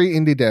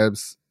indie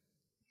devs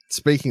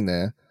speaking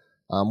there.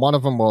 One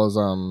of them was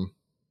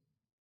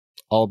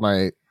old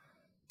mate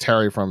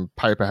Terry from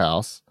Paper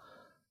House,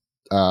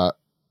 and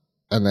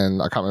then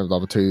I can't remember the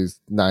other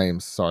two's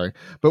names. Sorry,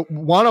 but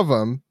one of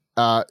them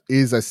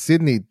is a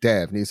Sydney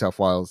dev, New South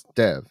Wales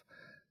dev,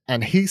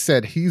 and he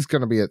said he's going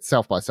to be at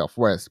South by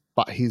Southwest,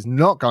 but he's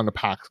not going to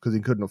PAX because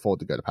he couldn't afford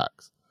to go to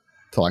PAX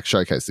to like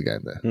showcase the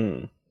game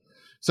there.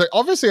 So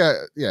obviously,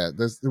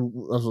 there's I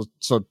was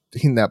sort of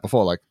hinting that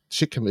before, like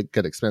shit can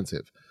get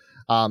expensive.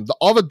 The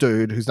other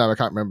dude whose name I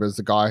can't remember is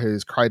the guy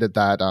who's created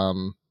that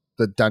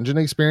the Dungeon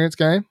Experience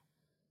game.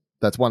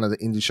 That's one of the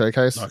indie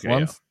showcase ones.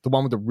 Yeah. The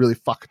one with the really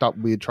fucked up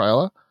weird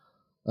trailer.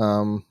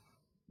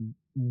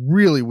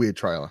 Really weird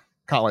trailer.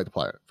 Can't wait to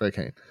play it. Very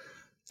keen.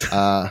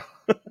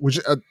 Which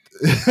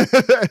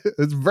it's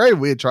a very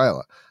weird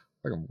trailer,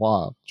 like a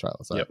wild trailer.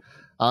 So. Yep.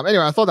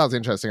 Anyway, I thought that was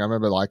interesting. I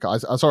remember like I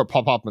saw it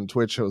pop up on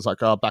Twitch. It was like,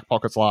 Back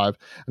Pocket's live.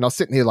 And I was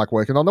sitting here like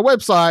working on the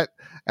website.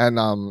 And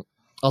I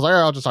was like,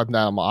 I'll just open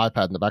that on my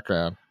iPad in the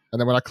background. And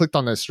then when I clicked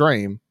on their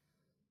stream,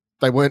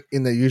 they weren't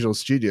in their usual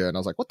studio. And I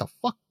was like, what the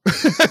fuck?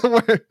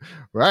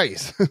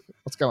 Right.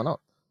 What's going on?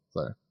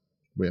 So,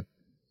 weird.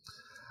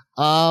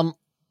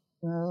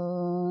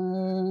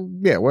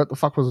 What the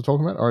fuck was I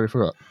talking about? I already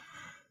forgot.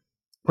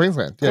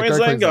 Queensland. Yeah,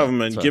 Queensland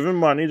government giving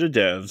money to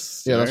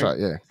devs. Yeah, that's right.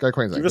 Yeah, go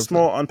Queensland. Give us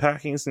more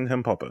unpackings and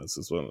hem poppers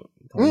is what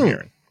I'm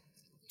hearing.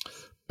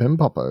 Hem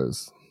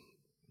poppers.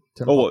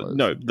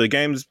 No, the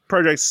games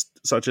projects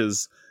such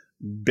as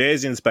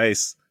Bears in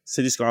Space,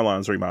 City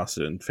Skylines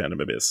Remastered, and Phantom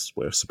Abyss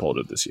were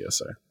supported this year.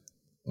 So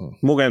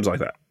more games like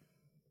that.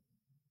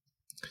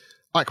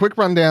 All right, quick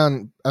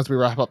rundown as we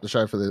wrap up the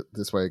show for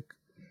this week.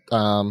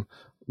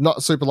 Not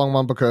a super long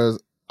one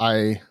because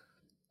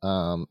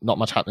not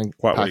much happening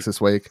PAX this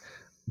week.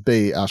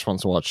 B, Ash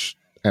wants to watch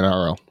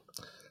NRL.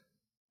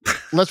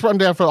 Let's run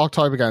down for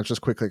October games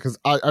just quickly because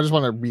I just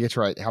want to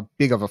reiterate how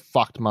big of a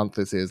fucked month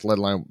this is, let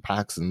alone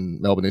PAX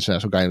and Melbourne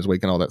International Games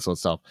Week and all that sort of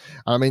stuff.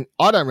 I mean,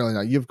 I don't really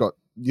know. You're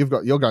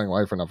going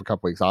away for another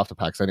couple weeks after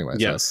PAX anyway.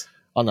 Yes. So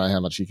I don't know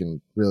how much you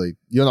can really.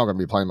 You're not going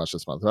to be playing much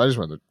this month. I just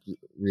want to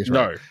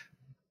reiterate.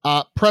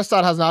 No. Press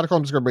Start has an article.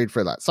 I'm just going to read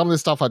through that. Some of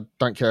this stuff I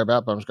don't care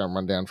about, but I'm just going to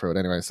run down through it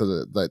anyway.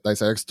 So they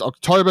say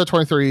October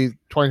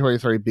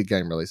 2023 big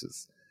game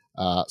releases.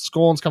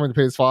 Scorn's coming to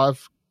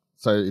PS5,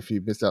 so if you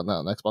missed out on that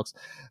on Xbox.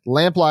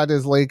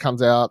 Lamplighters League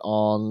comes out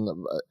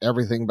on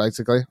everything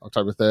basically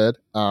October 3rd.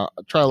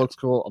 Trailer looks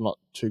cool. I'm not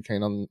too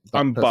keen on that.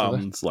 I'm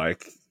bummed.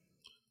 Like,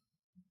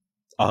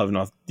 I have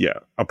not. Yeah,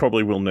 I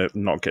probably will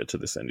not get to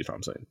this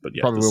anytime soon. But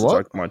yeah, this is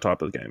like my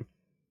type of game.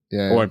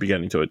 Yeah, I won't be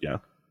getting to it. Yeah.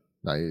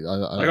 No,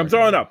 I'm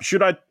throwing up.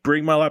 Should I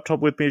bring my laptop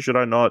with me? Should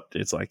I not?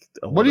 It's like,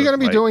 what are you going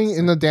to be doing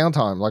in the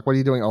downtime? Like, what are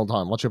you doing all the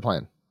time? What's your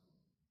plan?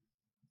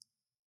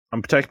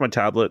 I'm taking my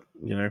tablet,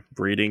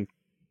 reading,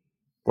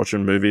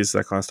 watching movies,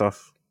 that kind of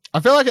stuff. I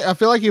feel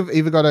like you've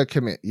either got to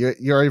commit.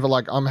 You're either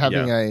like, I'm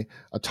having a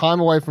time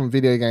away from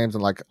video games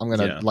and like I'm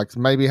gonna like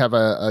maybe have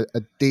a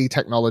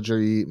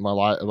de-technology my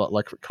life,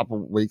 like a couple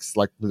of weeks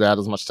like without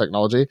as much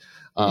technology,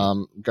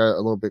 go a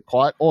little bit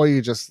quiet, or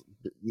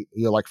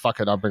you're like, fuck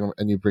it,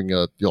 you bring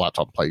your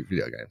laptop and play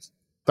video games.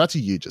 That's a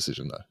you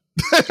decision though.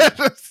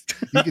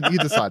 you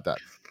decide that.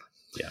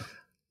 Yeah.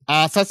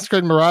 Assassin's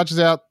Creed Mirage is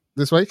out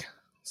this week.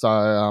 So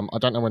I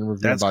don't know when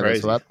review by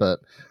goes for that,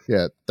 but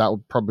yeah, that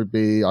would probably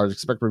be. I would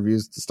expect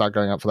reviews to start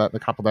going up for that in a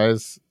couple of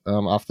days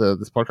after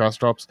this podcast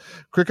drops.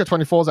 Cricket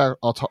 24 is out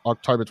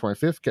October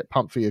 25th. Get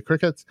pumped for your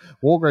crickets.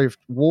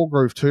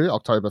 Wargroove 2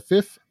 October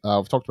 5th.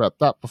 We've talked about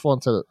that before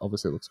and said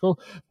obviously it looks cool.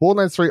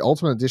 Borderlands 3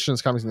 Ultimate Edition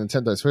is coming to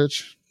Nintendo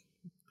Switch.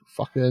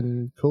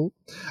 fucking cool.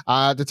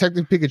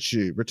 Detective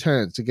Pikachu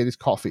returns to get his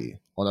coffee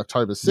on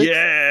October 6th.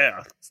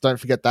 Yeah. So don't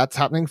forget that's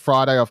happening.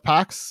 Friday of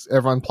PAX.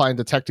 Everyone playing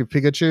Detective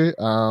Pikachu.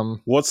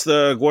 What's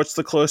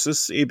the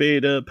closest EB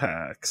to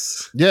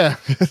PAX? Yeah.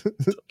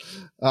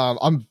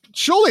 I'm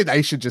surely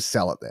they should just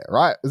sell it there,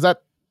 right? Is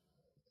that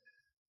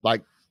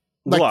like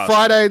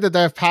Friday that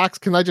they have PAX?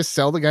 Can they just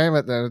sell the game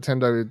at the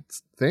Nintendo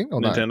thing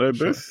or Nintendo no?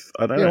 booth?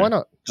 I don't know. Yeah, why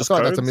not? Just I feel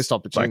like codes? that's a missed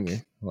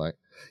opportunity.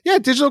 Yeah,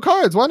 digital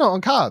codes. Why not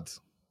on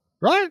cards?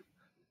 Right?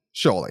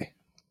 Surely.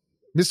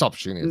 Missed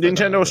opportunity.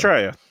 Nintendo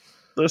Australia.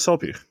 Let us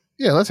help you.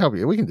 Yeah, let's help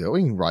you. We can do it.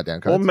 We can write down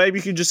codes. Or maybe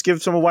you could just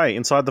give some away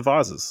inside the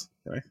visors.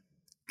 You know?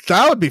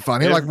 That would be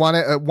funny. Yeah. Like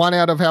one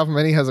out of however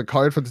many has a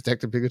code for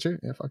Detective Pikachu.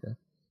 Yeah, fuck it.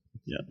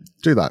 Yeah.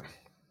 Do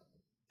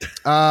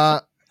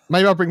that.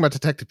 Maybe I'll bring my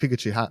Detective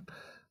Pikachu hat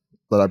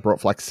that I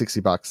brought for like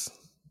 $60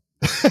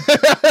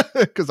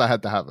 because I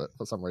had to have it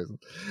for some reason.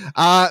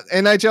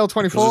 NHL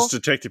 24. Because it's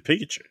Detective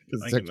Pikachu.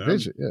 Detective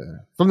Pikachu, yeah.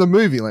 From the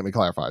movie, let me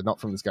clarify,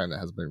 not from this game that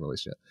hasn't been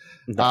released yet.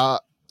 No.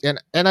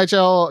 And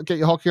NHL Get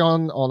Your Hockey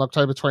on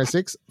October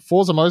 26th.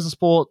 Forza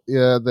Motorsport,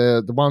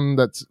 the one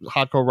that's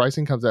hardcore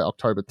racing, comes out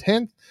October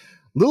 10th.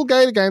 Little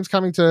Gator games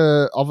coming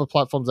to other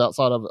platforms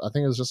outside of, I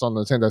think it was just on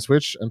Nintendo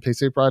Switch and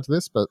PC prior to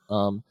this, but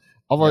I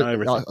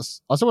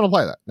still want to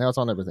play that. Now it's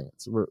on everything.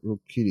 It's a real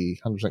cutie,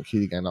 100%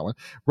 cutie game, that one.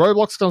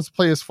 Roblox comes to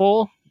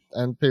PS4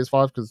 and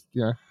PS5 because,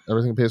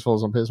 everything PS4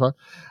 is on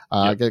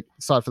PS5. Get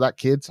excited for that,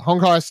 kids.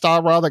 Honkai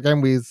Star Rail, that game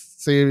we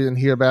see and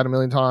hear about a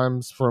million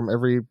times from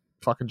every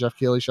fucking Jeff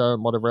Keighley show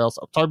and whatever else.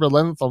 October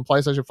 11th on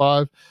PlayStation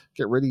 5.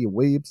 Get ready, you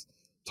weebs.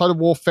 Total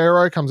War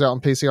Pharaoh comes out on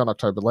PC on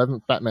October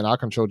 11th. Batman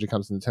Arkham Trilogy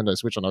comes to Nintendo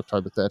Switch on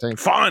October 13th.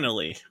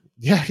 Finally!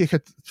 Yeah, you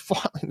could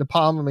finally in the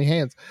palm of my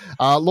hands.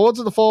 Lords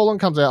of the Fallen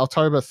comes out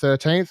October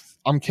 13th.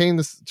 I'm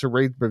keen to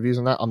read reviews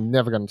on that. I'm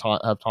never going to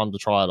have time to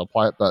try it or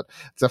play it, but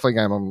it's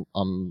definitely a game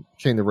I'm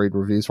keen to read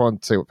reviews for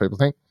and see what people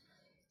think.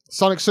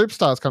 Sonic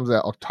Superstars comes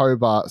out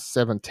October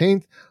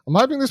 17th. I'm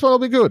hoping this one will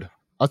be good.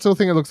 I still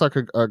think it looks like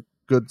a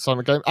good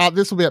Sonic game.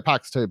 This will be at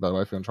PAX too, by the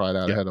way, if you want to try it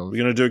out ahead of. We're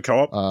going to do a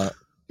co-op?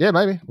 Yeah,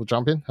 maybe. We'll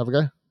jump in, have a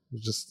go.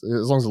 Just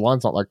as long as the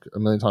line's not like a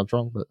million times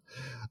wrong,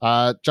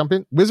 but jump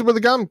in. Wizard with a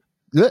Gun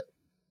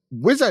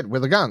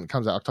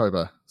comes out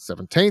October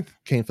 17th.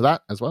 Keen for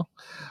that as well.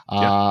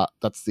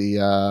 That's the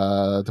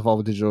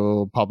Devolver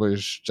Digital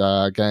published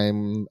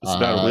game. It's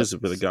about a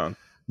wizard with a gun.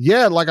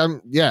 Yeah,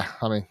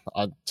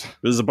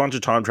 There's a bunch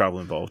of time travel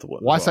involved.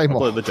 Why say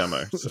more? I played the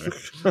demo. So,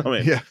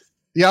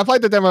 yeah, I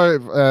played the demo.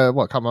 A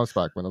couple months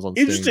back when I was on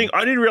Interesting. Steam.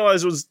 I didn't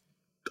realize it was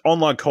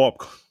online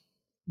co-op.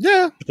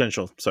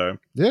 Potential. So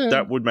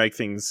that would make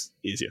things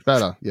easier.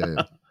 Better.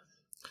 Yeah.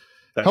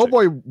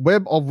 Hellboy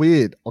Web of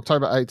Weird,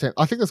 October 18th.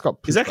 I think that's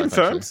got pushed. Is that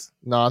confirmed? Actually.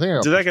 No, I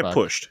think Did that get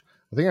pushed?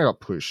 I think I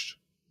got pushed.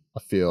 I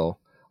feel.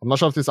 I'm not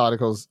sure if this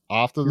article's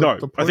after the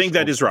push. I think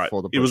that is right.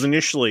 It was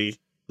initially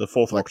the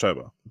 4th of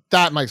October.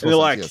 That makes more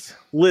sense. Yes.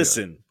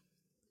 Listen,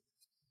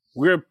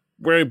 we're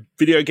a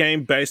video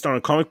game based on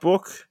a comic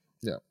book.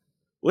 Yeah.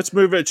 Let's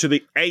move it to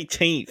the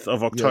 18th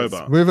of October.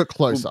 Yes, move it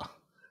closer.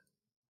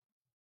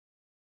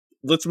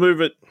 Let's move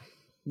it,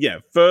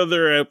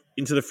 further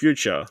into the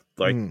future.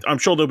 I'm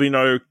sure there'll be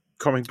no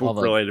comic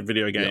book related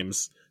video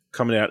games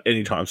coming out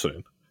anytime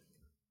soon.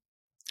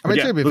 I mean,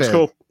 to be looks fair,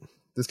 cool.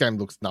 This game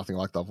looks nothing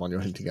like the one you're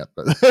hinting at,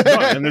 but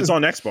and it's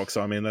on Xbox.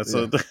 So I mean, that's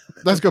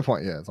that's a good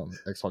point. Yeah, it's on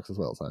Xbox as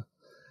well. So,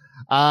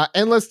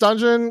 Endless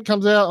Dungeon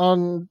comes out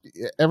on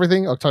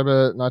everything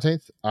October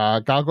 19th.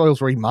 Gargoyles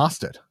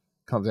Remastered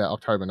comes out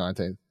October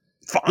 19th.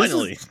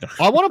 Finally,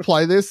 I want to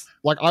play this.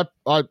 Like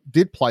I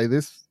did play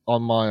this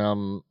on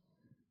my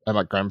at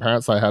my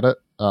grandparents. They had it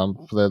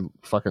for their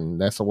fucking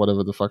NES or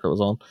whatever the fuck it was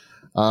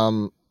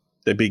on.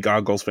 They're big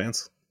Gargoyles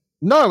fans.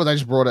 No, but they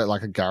just brought it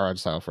like a garage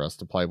sale for us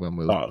to play when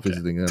we were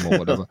visiting them or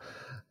whatever.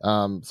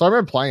 So I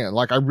remember playing it.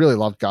 Like I really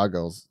loved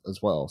Gargoyles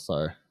as well.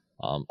 So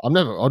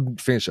I'd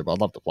finish it, but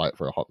I'd love to play it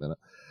for a hot minute.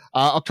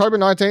 October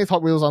 19th,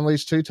 Hot Wheels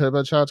Unleashed 2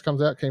 Turbocharged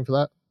comes out. Keen for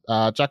that.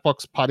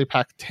 Jackbox Party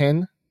Pack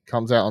 10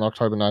 comes out on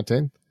October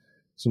 19th.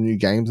 Some new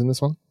games in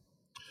this one.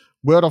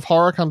 World of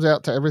Horror comes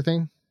out to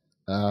everything.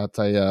 It's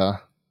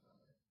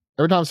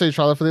every time I see a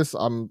trailer for this,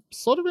 I'm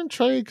sort of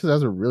intrigued because it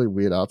has a really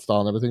weird art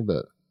style and everything,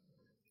 but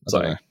it's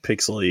like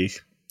pixely.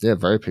 Yeah,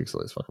 very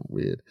pixely. It's fucking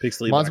weird.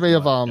 Pixely reminds me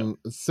of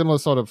similar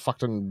sort of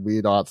fucking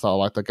weird art style,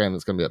 like that game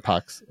that's going to be at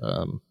PAX.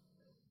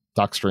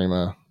 Dark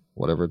Streamer,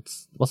 whatever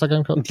it's. What's that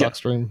game called? Dark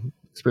Stream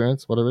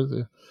Experience, whatever it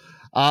is.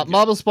 Yeah.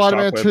 Marvel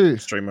Spider-Man 2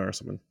 Streamer or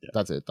something. Yeah.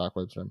 That's it. Dark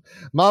Web Streamer.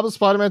 Marvel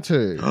Spider-Man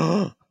 2,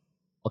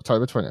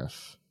 October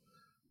 20th.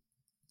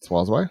 It's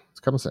miles away. It's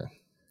coming soon.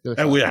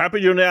 And we're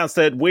happy to announce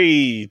that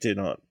we did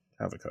not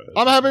have a code.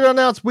 I'm happy to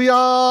announce we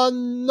are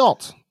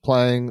not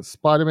playing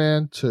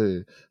Spider-Man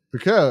 2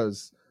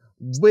 because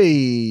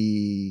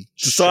we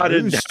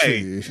decided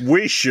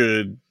we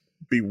should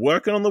be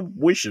working on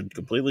we should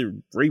completely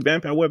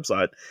revamp our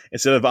website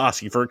instead of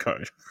asking for a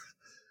code.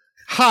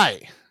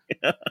 Hi.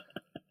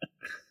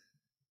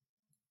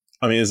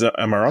 I mean,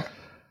 am I wrong?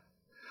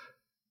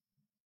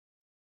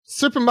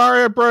 Super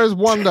Mario Bros.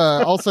 Wonder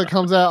also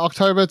comes out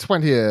October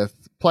 20th.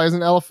 play as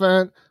an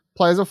elephant,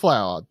 play as a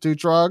flower, do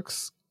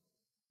drugs,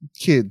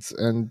 kids,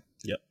 and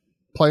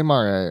play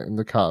Mario in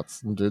the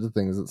carts and do the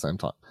things at the same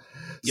time.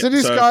 Yep.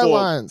 City So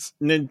Skylines.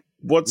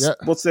 What's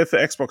there for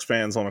Xbox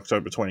fans on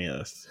October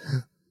 20th?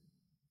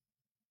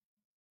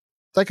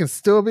 They can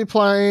still be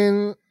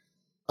playing.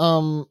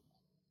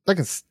 They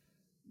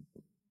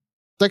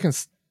can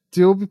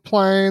still be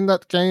playing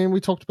that game we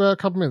talked about a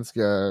couple minutes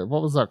ago.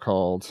 What was that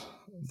called?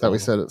 That we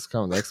said it's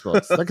coming to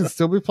Xbox. They can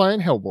still be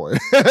playing Hellboy.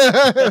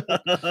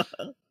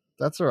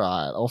 That's all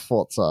right. All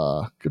thoughts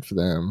are good for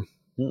them.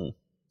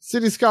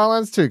 City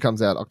Skylines 2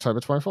 comes out October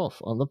 24th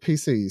on the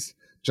PCs.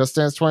 Just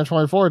Dance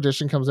 2024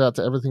 edition comes out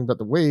to everything but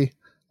the Wii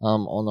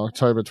on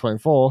October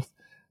 24th.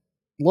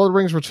 Lord of the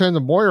Rings Return to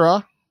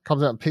Moira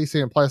comes out on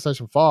PC and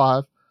PlayStation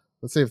 5.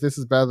 Let's see if this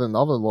is better than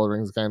the other Lord of the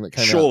Rings game that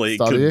came out at the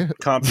start of the year.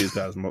 Can't be as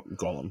bad as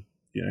Gollum,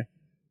 you know.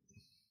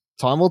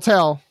 Time will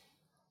tell.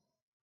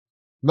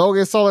 Metal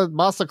Gear Solid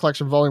Master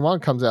Collection Volume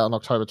 1 comes out on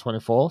October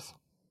 24th.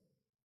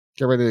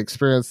 Get ready to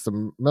experience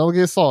the Metal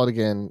Gear Solid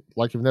again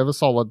like you've never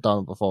done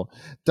it before.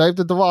 Dave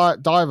the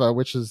Diver,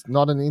 which is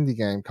not an indie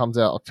game, comes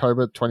out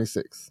October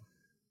 26th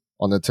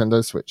on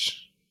Nintendo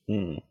Switch.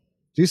 Do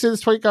you see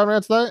this tweet going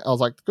around today? I was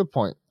like, good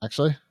point,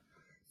 actually.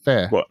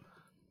 Fair. What?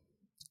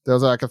 There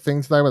was like a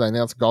thing today where they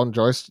announced golden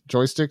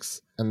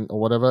joysticks or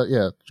whatever.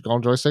 Yeah,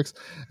 golden joysticks.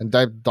 And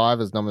Dave the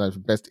Diver is nominated for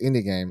Best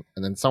Indie Game.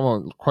 And then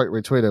someone quote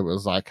retweeted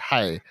was like,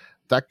 hey,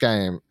 that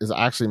game is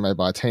actually made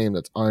by a team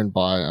that's owned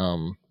by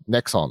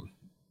Nexon.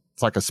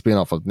 It's like a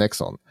spin-off of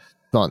Nexon.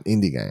 It's not an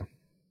indie game.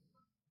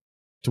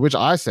 To which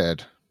I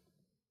said,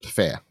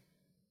 fair.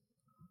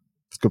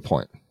 It's a good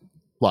point.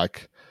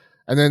 Like,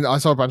 and then I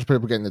saw a bunch of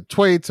people getting the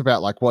tweets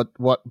about like what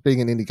being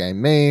an indie game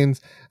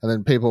means, and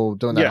then people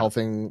doing that whole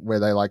thing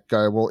where they like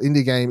go, well,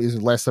 indie game is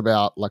less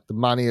about like the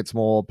money, it's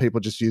more people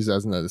just use it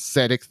as an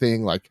aesthetic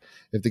thing. Like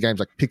if the game's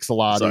like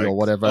pixel arty or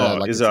whatever,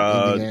 like is it's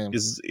an indie game.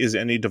 Is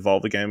any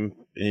Devolver game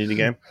an indie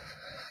game?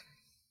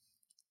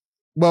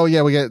 Well,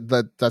 yeah, we get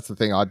that. That's the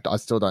thing. I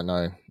still don't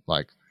know.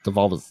 Like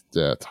Devolver's,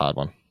 it's a hard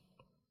one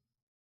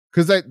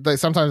because they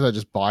sometimes they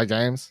just buy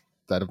games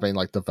that have been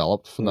like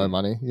developed for no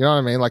money. You know what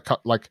I mean? Like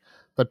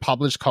they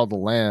published Call of the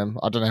Lamb.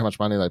 I don't know how much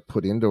money they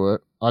put into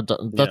it.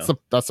 That's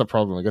the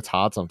problem. It gets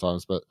hard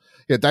sometimes. But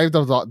yeah, Dave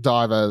the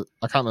Diver.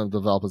 I can't remember the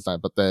developer's name,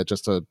 but they're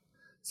just a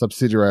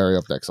subsidiary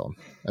of Nexon.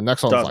 And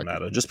Nexon doesn't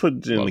matter. Just put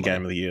it in the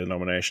Game of the Year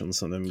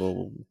nominations, and then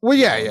we'll. Well,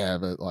 yeah,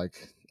 but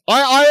like.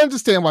 I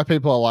understand why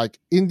people are like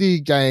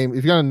indie game.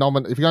 If you're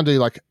gonna do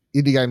like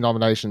indie game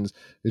nominations,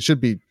 you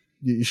should be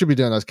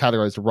doing those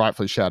categories to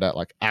rightfully shout out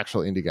like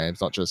actual indie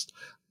games, not just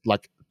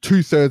like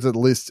 2/3 of the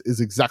list is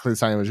exactly the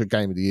same as your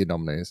Game of the Year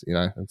nominees. You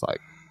know, it's like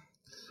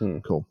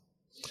cool.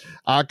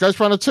 Ghost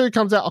Runner 2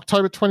 comes out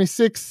October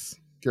 26th.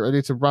 Get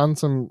ready to run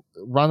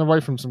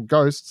away from some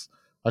ghosts.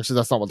 Actually,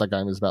 that's not what that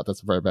game is about.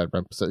 That's a very bad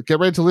rep. So get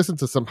ready to listen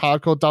to some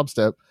hardcore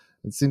dubstep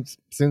and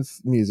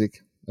synth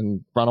music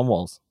and run on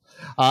walls.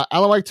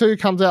 Alan Wake 2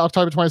 comes out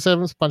October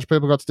 27th. A bunch of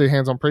people got to do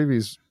hands-on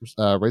previews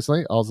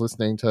recently. I was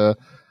listening to,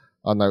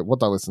 I don't know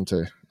what I listened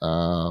to.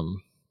 I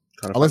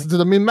listened to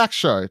the Min-Max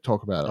show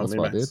talk about it. That's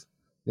what I did.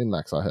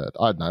 Min-Max, I heard.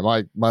 I don't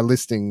know. My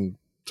listening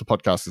to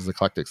podcasts is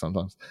eclectic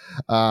sometimes.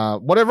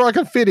 Whatever I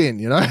can fit in,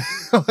 you know?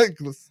 Like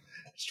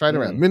straight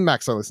around.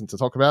 Min-Max I listened to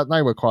talk about. And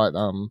they were quite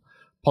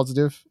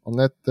positive on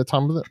their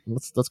time with it.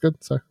 That's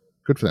good. So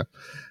good for them.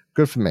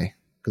 Good for me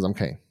because I'm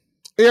keen.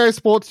 EA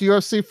Sports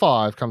UFC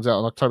 5 comes out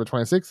on October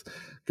 26th.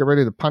 Get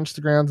ready to punch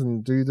the ground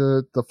and do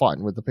the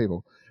fighting with the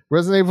people.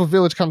 Resident Evil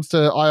Village comes to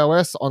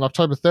iOS on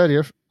October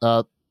 30th.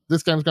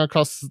 This game's going to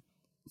cost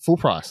full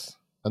price,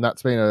 and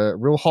that's been a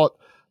real hot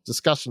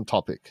discussion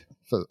topic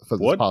for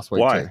this past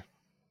week. Why?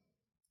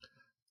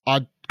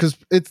 Too. Because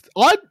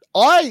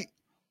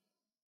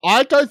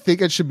I don't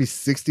think it should be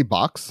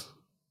 $60,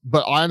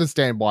 but I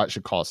understand why it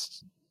should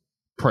cost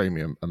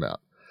premium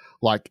amount.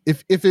 Like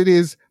if it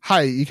is,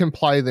 hey, you can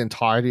play the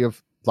entirety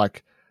of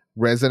like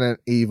Resident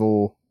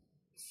Evil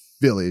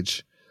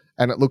Village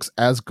and it looks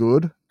as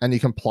good and you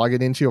can plug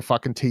it into your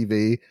fucking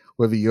TV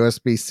with a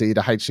USB-C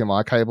to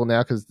HDMI cable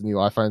now because the new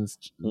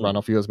iPhones run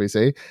off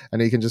USB-C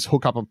and you can just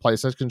hook up a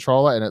PlayStation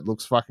controller and it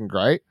looks fucking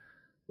great.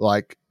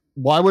 Like,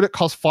 why would it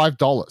cost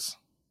 $5?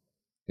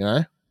 You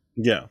know?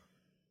 Yeah.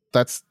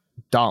 That's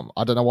dumb.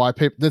 I don't know why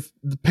people this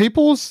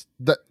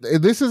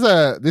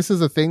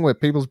is a thing where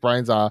people's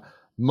brains are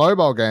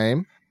mobile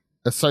game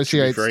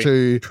associates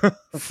to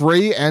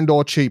free and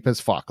or cheap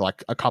as fuck,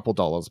 like a couple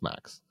dollars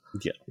max.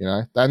 Yeah. You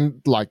know?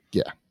 And like,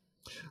 yeah.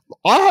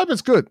 I hope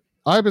it's good.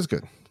 I hope it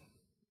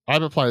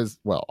plays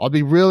well.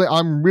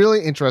 I'm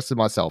really interested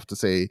myself to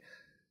see.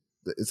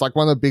 It's like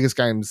one of the biggest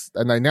games,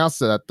 and they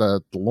announced it at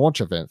the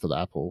launch event for the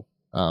Apple,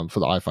 for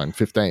the iPhone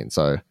 15.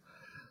 So,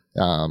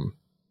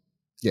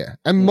 yeah.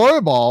 And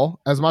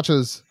mobile, as much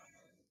as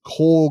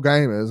core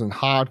gamers and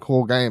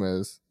hardcore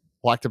gamers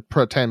like to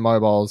pretend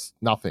mobile's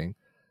nothing,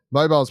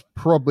 mobile's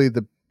probably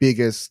the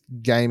biggest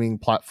gaming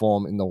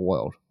platform in the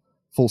world.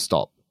 Full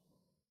stop.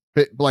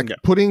 But like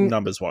putting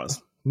numbers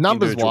wise,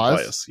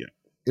 players,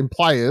 in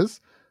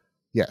players,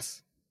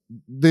 yes.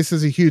 this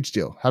is a huge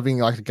deal, having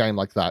like a game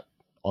like that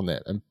on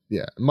there. And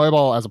yeah,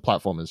 mobile as a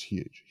platform is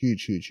huge,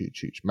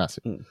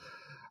 massive. Do you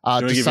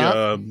want to give you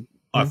an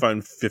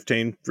iPhone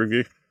 15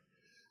 review?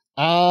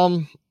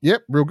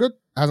 Yep, real good.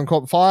 Hasn't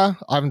caught fire.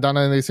 I haven't done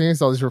any of these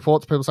things. All these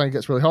reports, people saying it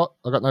gets really hot.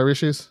 I got no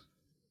issues.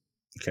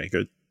 Okay,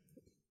 good.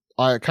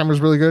 Camera's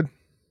really good.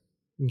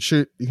 You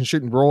can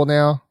shoot in RAW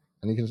now,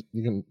 and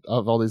you can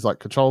have all these like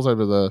controls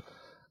over the.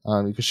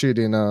 You can shoot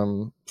in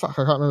I can't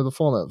remember the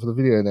format for the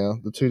video now.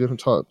 The two different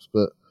types,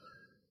 but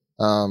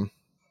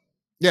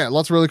yeah,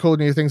 lots of really cool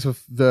new things for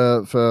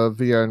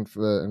video and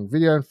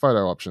video and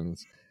photo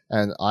options.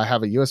 And I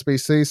have a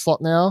USB-C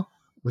slot now,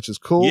 which is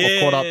cool. Yeah,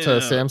 I caught up to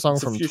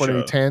Samsung from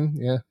 2010.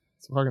 Yeah,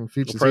 it's fucking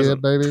futures here,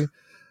 baby.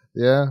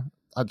 Yeah,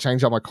 I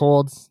changed out my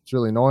cords. It's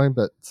really annoying,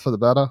 but it's for the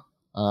better.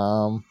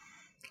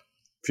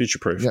 Future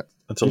proof. Yeah,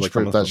 until they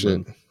come that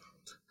shit.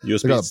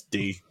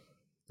 USB-C.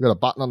 We got a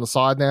button on the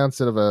side now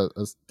instead of a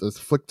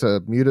flick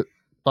to mute it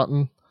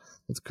button.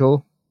 That's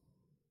cool.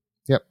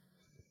 Yep,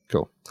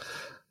 cool.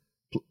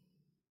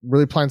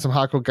 Really playing some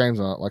hardcore games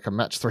on it, like a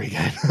match 3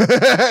 game.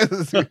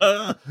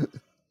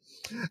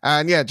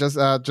 And yeah,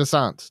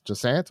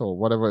 Jusant or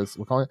whatever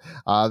we're calling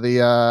it.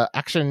 The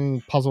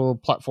action puzzle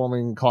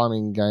platforming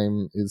climbing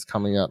game is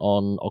coming out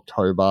on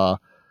October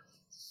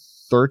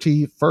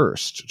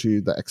 31st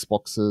to the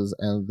Xboxes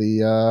and the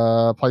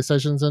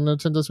PlayStations and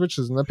Nintendo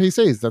Switches and the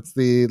PCs. That's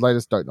the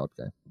latest Dotnod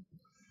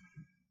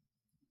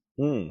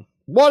game.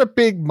 What a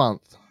big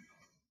month.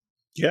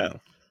 Yeah.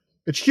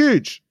 It's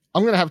huge.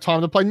 I'm going to have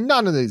time to play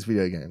none of these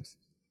video games.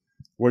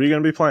 What are you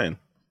going to be playing?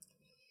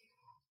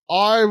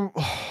 Well,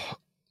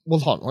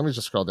 hold on. Let me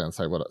just scroll down and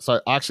say what.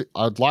 So actually,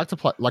 I'd like to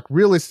play, like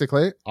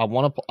realistically, I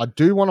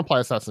do want to play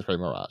Assassin's Creed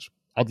Mirage.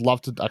 I'd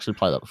love to actually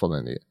play that before the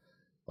end of the year.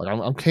 Like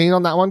I'm keen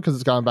on that one because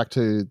it's going back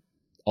to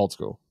old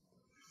school.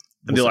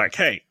 And they're like,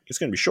 hey, it's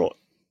going to be short.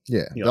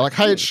 Yeah. They're like,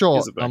 hey, it's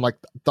short. I'm like,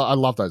 I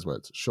love those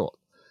words. Short.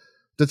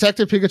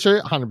 Detective Pikachu,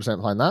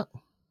 100% playing that.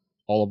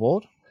 All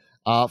aboard.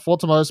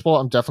 Forza Motorsport,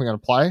 I'm definitely going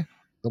to play.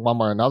 One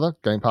way or another.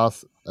 Game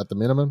Pass at the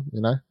minimum,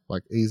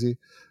 like easy.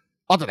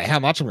 I don't know how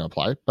much I'm going to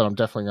play, but I'm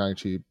definitely going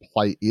to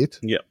play it.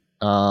 Yeah.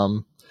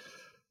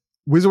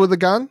 Wizard with the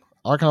Gun,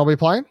 I reckon I'll be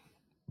playing.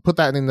 Put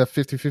that in the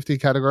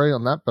 50-50 category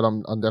on that, but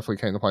I'm definitely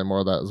keen to play more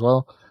of that as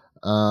well.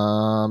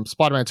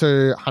 Spider-Man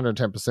 2,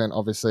 110%,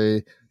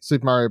 obviously.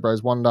 Super Mario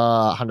Bros. Wonder,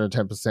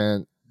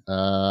 110%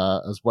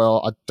 as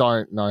well. I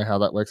don't know how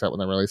that works out when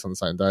they release on the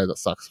same day. That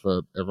sucks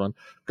for everyone.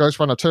 Ghost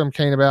Runner 2, I'm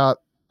keen about.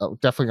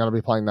 Definitely going to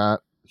be playing that.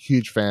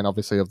 Huge fan,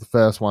 obviously, of the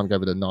first one.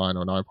 Gave it a 9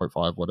 or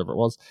 9.5, whatever it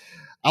was.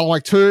 Alan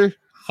Wake 2,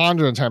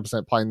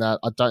 110% playing that.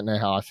 I don't know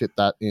how I fit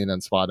that in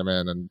and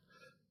Spider-Man and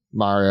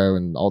Mario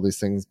and all these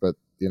things, but,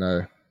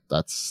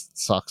 that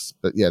sucks.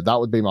 But yeah, that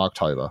would be my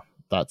October.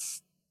 And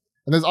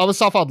there's other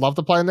stuff I'd love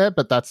to play in there,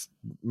 but that's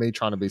me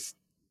trying to be...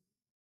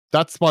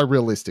 That's my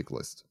realistic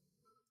list.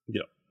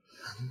 Yeah.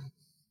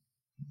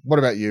 What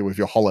about you with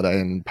your holiday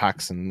and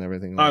PAX and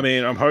everything? I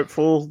mean, I'm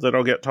hopeful that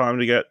I'll get time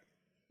to get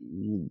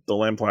the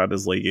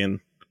Lamplighters League in.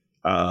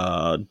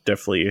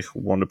 Definitely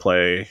want to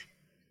play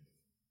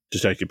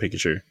Detective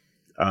Pikachu.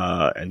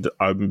 And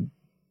I'm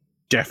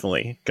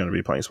definitely going to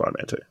be playing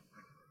Spider-Man 2.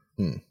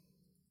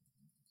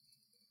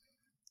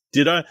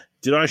 Did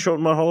I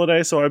shorten my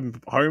holiday so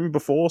I'm home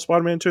before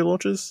Spider-Man 2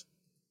 launches?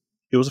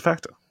 It was a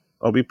factor.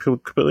 I'll be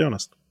completely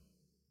honest.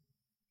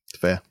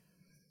 Fair.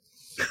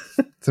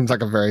 Seems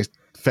like a very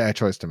fair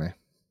choice to me.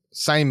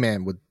 Same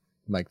man would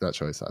make that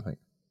choice, I think.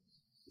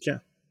 Yeah.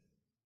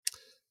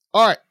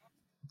 All right.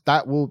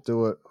 That will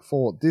do it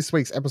for this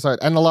week's episode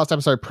and the last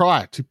episode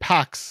prior to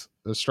PAX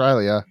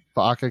Australia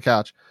for Arcade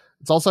Couch.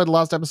 It's also the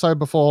last episode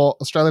before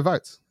Australia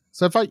votes.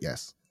 So vote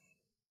yes.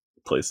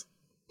 Please.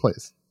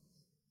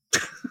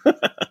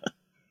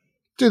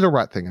 Do the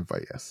right thing and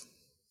vote yes.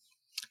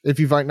 If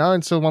you vote no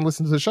and still want to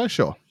listen to the show,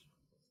 sure.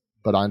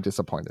 But I'm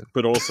disappointed.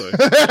 But also,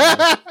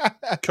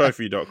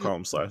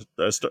 Ko-fi.com/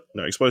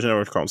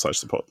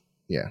 explosionnetwork.com/support.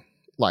 Yeah.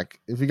 Like,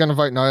 if you're going to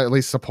vote no, at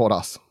least support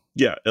us.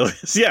 Yeah. At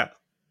least, yeah.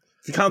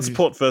 If you can't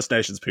support First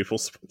Nations people,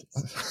 support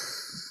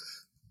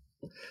us.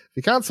 If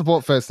you can't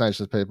support First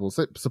Nations people,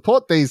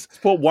 support these.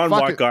 Support one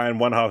white guy and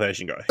one half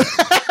Asian guy.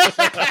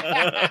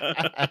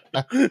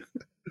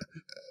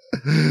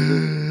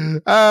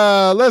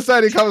 Let us know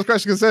any comments,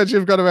 questions, concerns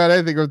you've got about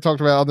anything we've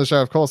talked about on the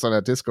show, of course, on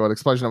our Discord.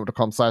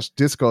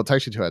 explosionnetwork.com/Discord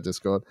takes you to our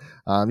Discord.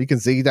 You can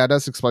zig at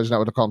us.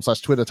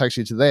 explosionnetwork.com/Twitter takes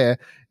you to there.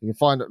 You can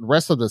find the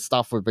rest of the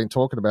stuff we've been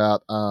talking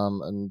about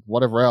and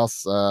whatever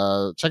else.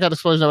 Check out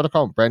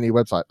explosionnetwork.com, brand new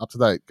website, up to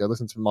date. Go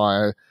listen to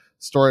my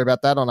story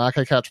about that on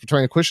Arcade Couch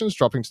Between Questions,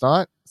 dropping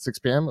tonight, 6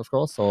 p.m, of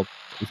course, or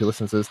if you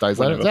listen to this days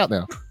later, it's out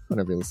now,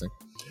 whenever you're listening.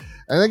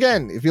 And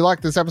again, if you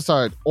like this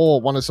episode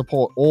or want to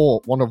support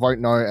or want to vote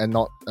no and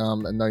not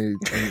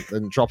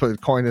and drop a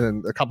coin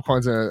and a couple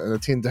coins in a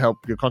tin to help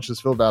your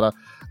conscience feel better,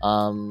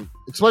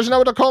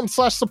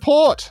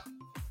 explosionnetwork.com/support.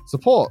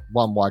 Support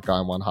one white guy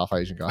and one half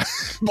Asian guy.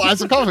 Buy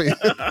some coffee.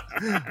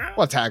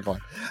 What a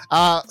tagline.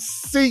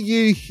 See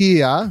you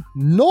here,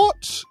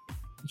 not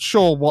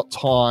sure what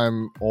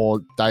time or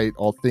date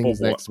or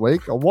things next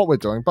week or what we're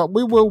doing, but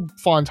we will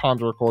find time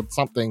to record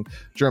something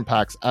during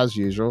PAX as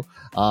usual,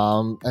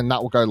 and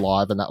that will go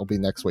live, and that will be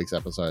next week's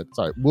episode.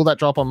 So will that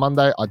drop on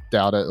Monday? I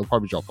doubt it. It'll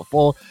probably drop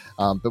before,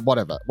 but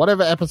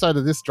whatever episode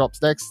of this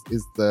drops next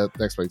is the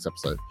next week's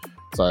episode.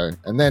 So,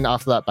 and then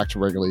after that, back to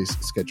regularly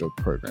scheduled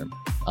program.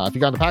 If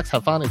you go to PAX,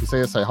 have fun. If you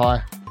see us, say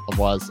hi.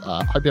 Otherwise,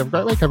 hope you have a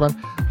great week,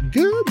 everyone.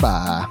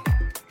 Goodbye.